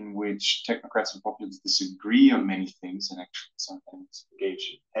period in which technocrats and populists disagree on many things and actually sometimes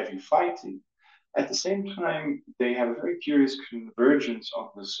engage in heavy fighting. At the same time, they have a very curious convergence on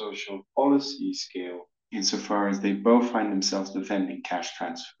the social policy scale, insofar as they both find themselves defending cash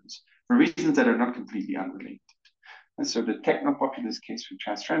transfers for reasons that are not completely unrelated. And so the techno-populist case for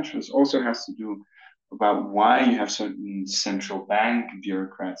cash transfers also has to do about why you have certain central bank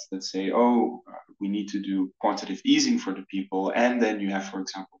bureaucrats that say, oh, we need to do quantitative easing for the people. And then you have, for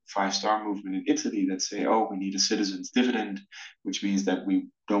example, the 5-star movement in Italy that say, oh, we need a citizen's dividend, which means that we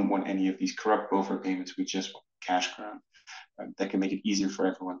don't want any of these corrupt welfare payments. We just want cash grant that can make it easier for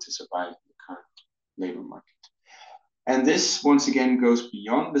everyone to survive in the current labor market. And this, once again, goes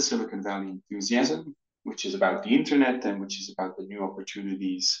beyond the Silicon Valley enthusiasm, which is about the internet and which is about the new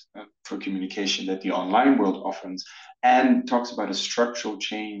opportunities for communication that the online world offers, and talks about a structural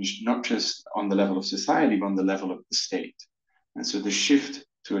change, not just on the level of society, but on the level of the state. And so the shift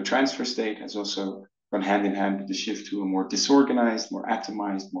to a transfer state has also gone hand in hand with the shift to a more disorganized, more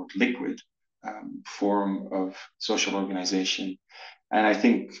atomized, more liquid form of social organization. And I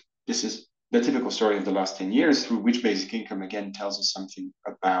think this is the typical story of the last 10 years, through which basic income again tells us something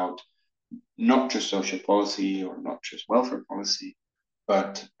about not just social policy or not just welfare policy,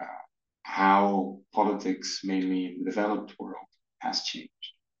 but how politics, mainly in the developed world, has changed.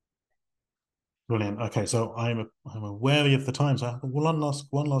 Brilliant. Okay, so I'm wary of the times. I have one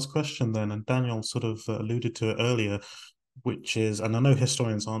last question then, and Daniel sort of alluded to it earlier, which is, and I know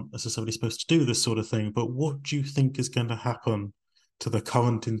historians aren't necessarily supposed to do this sort of thing, but what do you think is going to happen to the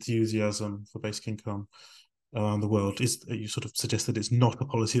current enthusiasm for basic income around the world? You sort of suggested it's not a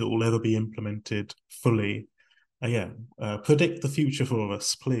policy that will ever be implemented fully. Predict the future for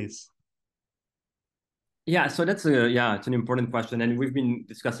us, please. Yeah, so it's an important question, and we've been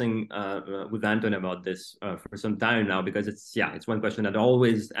discussing with Anton about this for some time now, because it's one question that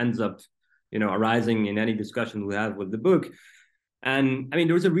always ends up, arising in any discussion we have with the book. And I mean,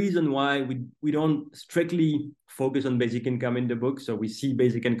 there's a reason why we don't strictly focus on basic income in the book. So we see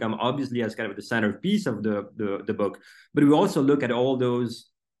basic income obviously as kind of the centerpiece of the book, but we also look at all those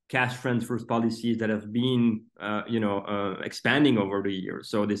cash transfers policies that have been, expanding over the years.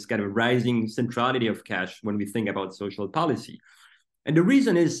 So this kind of rising centrality of cash when we think about social policy. And the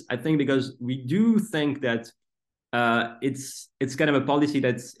reason is, I think, because we do think that it's kind of a policy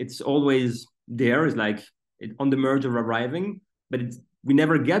it's always there, is like on the merge of arriving, but we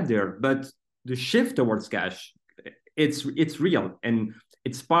never get there. But the shift towards cash, it's real, and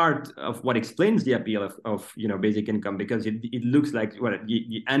it's part of what explains the appeal of basic income, because it looks like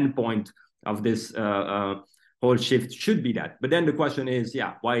the end point of this whole shift should be that. But then the question is,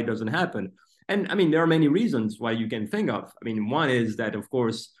 why it doesn't happen? And I mean, there are many reasons why you can think of. I mean, one is that, of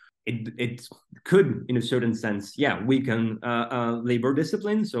course, it could, in a certain sense, weaken labor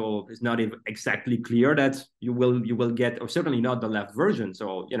discipline. So it's not exactly clear that you will get, or certainly not the left version.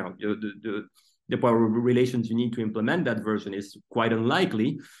 So the power relations you need to implement that version is quite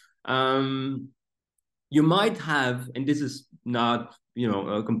unlikely. You might have, and this is not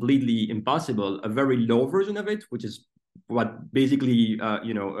completely impossible, a very low version of it, which is what basically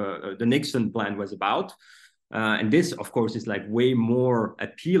the Nixon plan was about. And this, of course, is like way more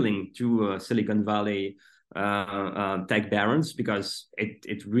appealing to Silicon Valley tech barons, because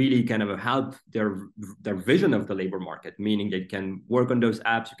it really kind of helped their vision of the labor market, meaning they can work on those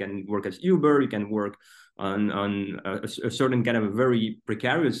apps, you can work as Uber, you can work on a certain kind of a very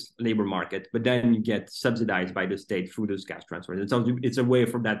precarious labor market, but then you get subsidized by the state through those cash transfers. It's a way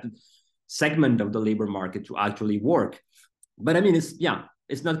for that segment of the labor market to actually work. But I mean,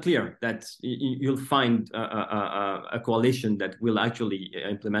 it's not clear that you'll find a coalition that will actually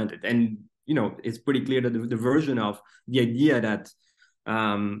implement it. And, it's pretty clear that the version of the idea that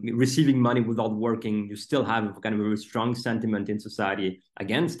receiving money without working, you still have kind of a very strong sentiment in society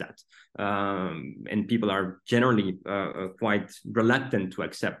against that. And people are generally quite reluctant to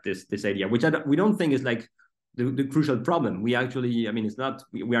accept this idea, which we don't think is like the crucial problem. We actually, I mean,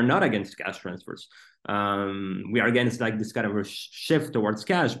 we are not against cash transfers. We are against like this kind of a shift towards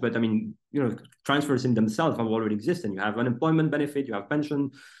cash, but I mean, transfers in themselves have already existed. You have unemployment benefit, you have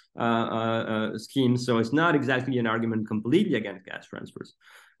pension schemes, so it's not exactly an argument completely against cash transfers.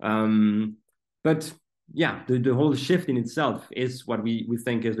 But the whole shift in itself is what we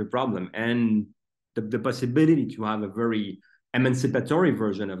think is the problem, and the possibility to have a very emancipatory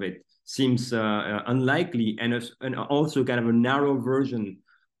version of it seems unlikely, and also kind of a narrow version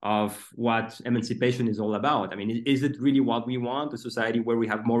of what emancipation is all about. I mean, is it really what we want, a society where we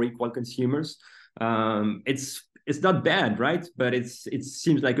have more equal consumers? It's not bad, right? But it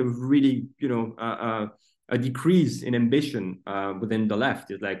seems like a really, a decrease in ambition within the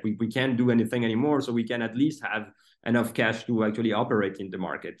left. It's like we can't do anything anymore, so we can at least have enough cash to actually operate in the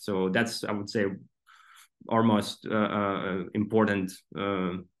market. So that's, I would say, our most important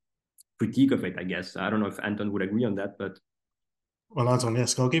critique of it, I guess. I don't know if Anton would agree on that, but... Well, Anton,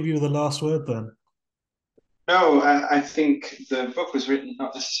 yes, I'll give you the last word then. No, I think the book was written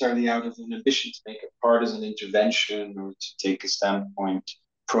not necessarily out of an ambition to make a partisan intervention or to take a standpoint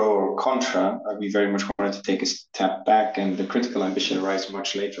pro or contra. We very much wanted to take a step back, and the critical ambition arises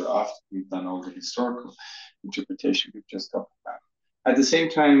much later after we've done all the historical interpretation we've just talked about. At the same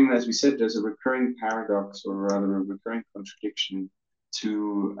time, as we said, there's a recurring paradox, or rather a recurring contradiction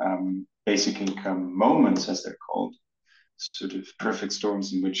to basic income moments, as they're called, sort of perfect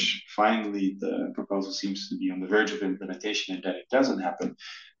storms in which finally the proposal seems to be on the verge of implementation and then it doesn't happen.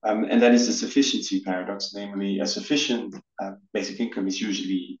 And that is the sufficiency paradox, namely a sufficient basic income is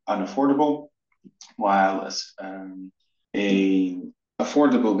usually unaffordable, while a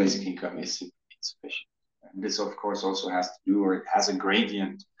affordable basic income is insufficient. And this, of course, also has to do, or it has a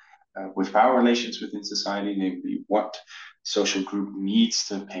gradient with power relations within society, namely what social group needs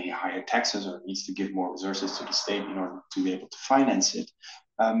to pay higher taxes or needs to give more resources to the state in order to be able to finance it.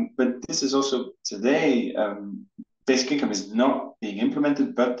 But this is also today, basic income is not being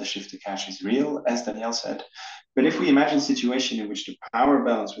implemented, but the shift to cash is real, as Danielle said. But if we imagine a situation in which the power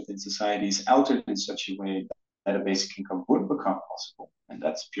balance within society is altered in such a way that a basic income would become possible, and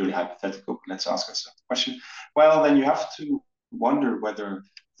that's purely hypothetical, but let's ask ourselves the question, well, then you have to wonder whether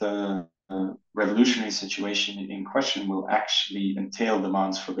the revolutionary situation in question will actually entail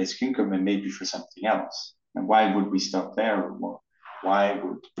demands for basic income and maybe for something else. And why would we stop there? Or why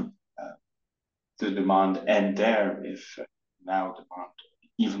would the demand end there if now demand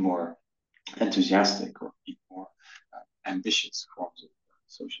even more enthusiastic or even more ambitious forms of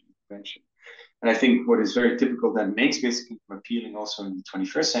social intervention? And I think what is very typical that makes basic income appealing also in the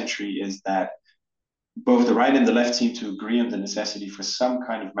 21st century is that both the right and the left seem to agree on the necessity for some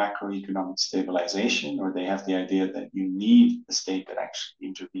kind of macroeconomic stabilization, or they have the idea that you need a state that actually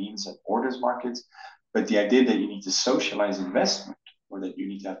intervenes and orders markets. But the idea that you need to socialize investment, or that you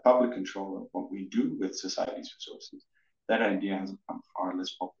need to have public control of what we do with society's resources, that idea has become far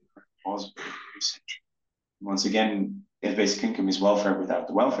less popular and plausible in the century. Once again, if basic income is welfare without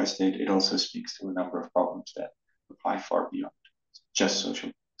the welfare state, it also speaks to a number of problems that apply far beyond just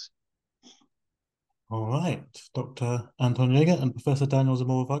social. All right, Dr. Anton Jäger and Professor Daniel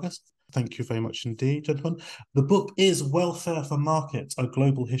Zamora Vargas. Thank you very much indeed, gentlemen. The book is Welfare for Markets, A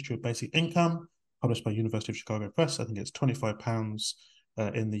Global History of Basic Income, published by University of Chicago Press. I think it's £25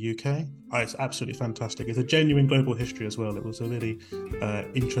 in the UK. It's absolutely fantastic. It's a genuine global history as well. It was a really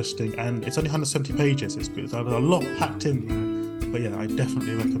interesting, and it's only 170 pages. It's good. There's a lot packed in there. But yeah, I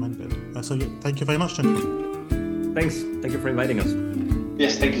definitely recommend it. So yeah, thank you very much, gentlemen. Thanks. Thank you for inviting us.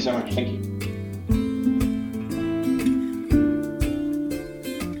 Yes, thank you so much. Thank you.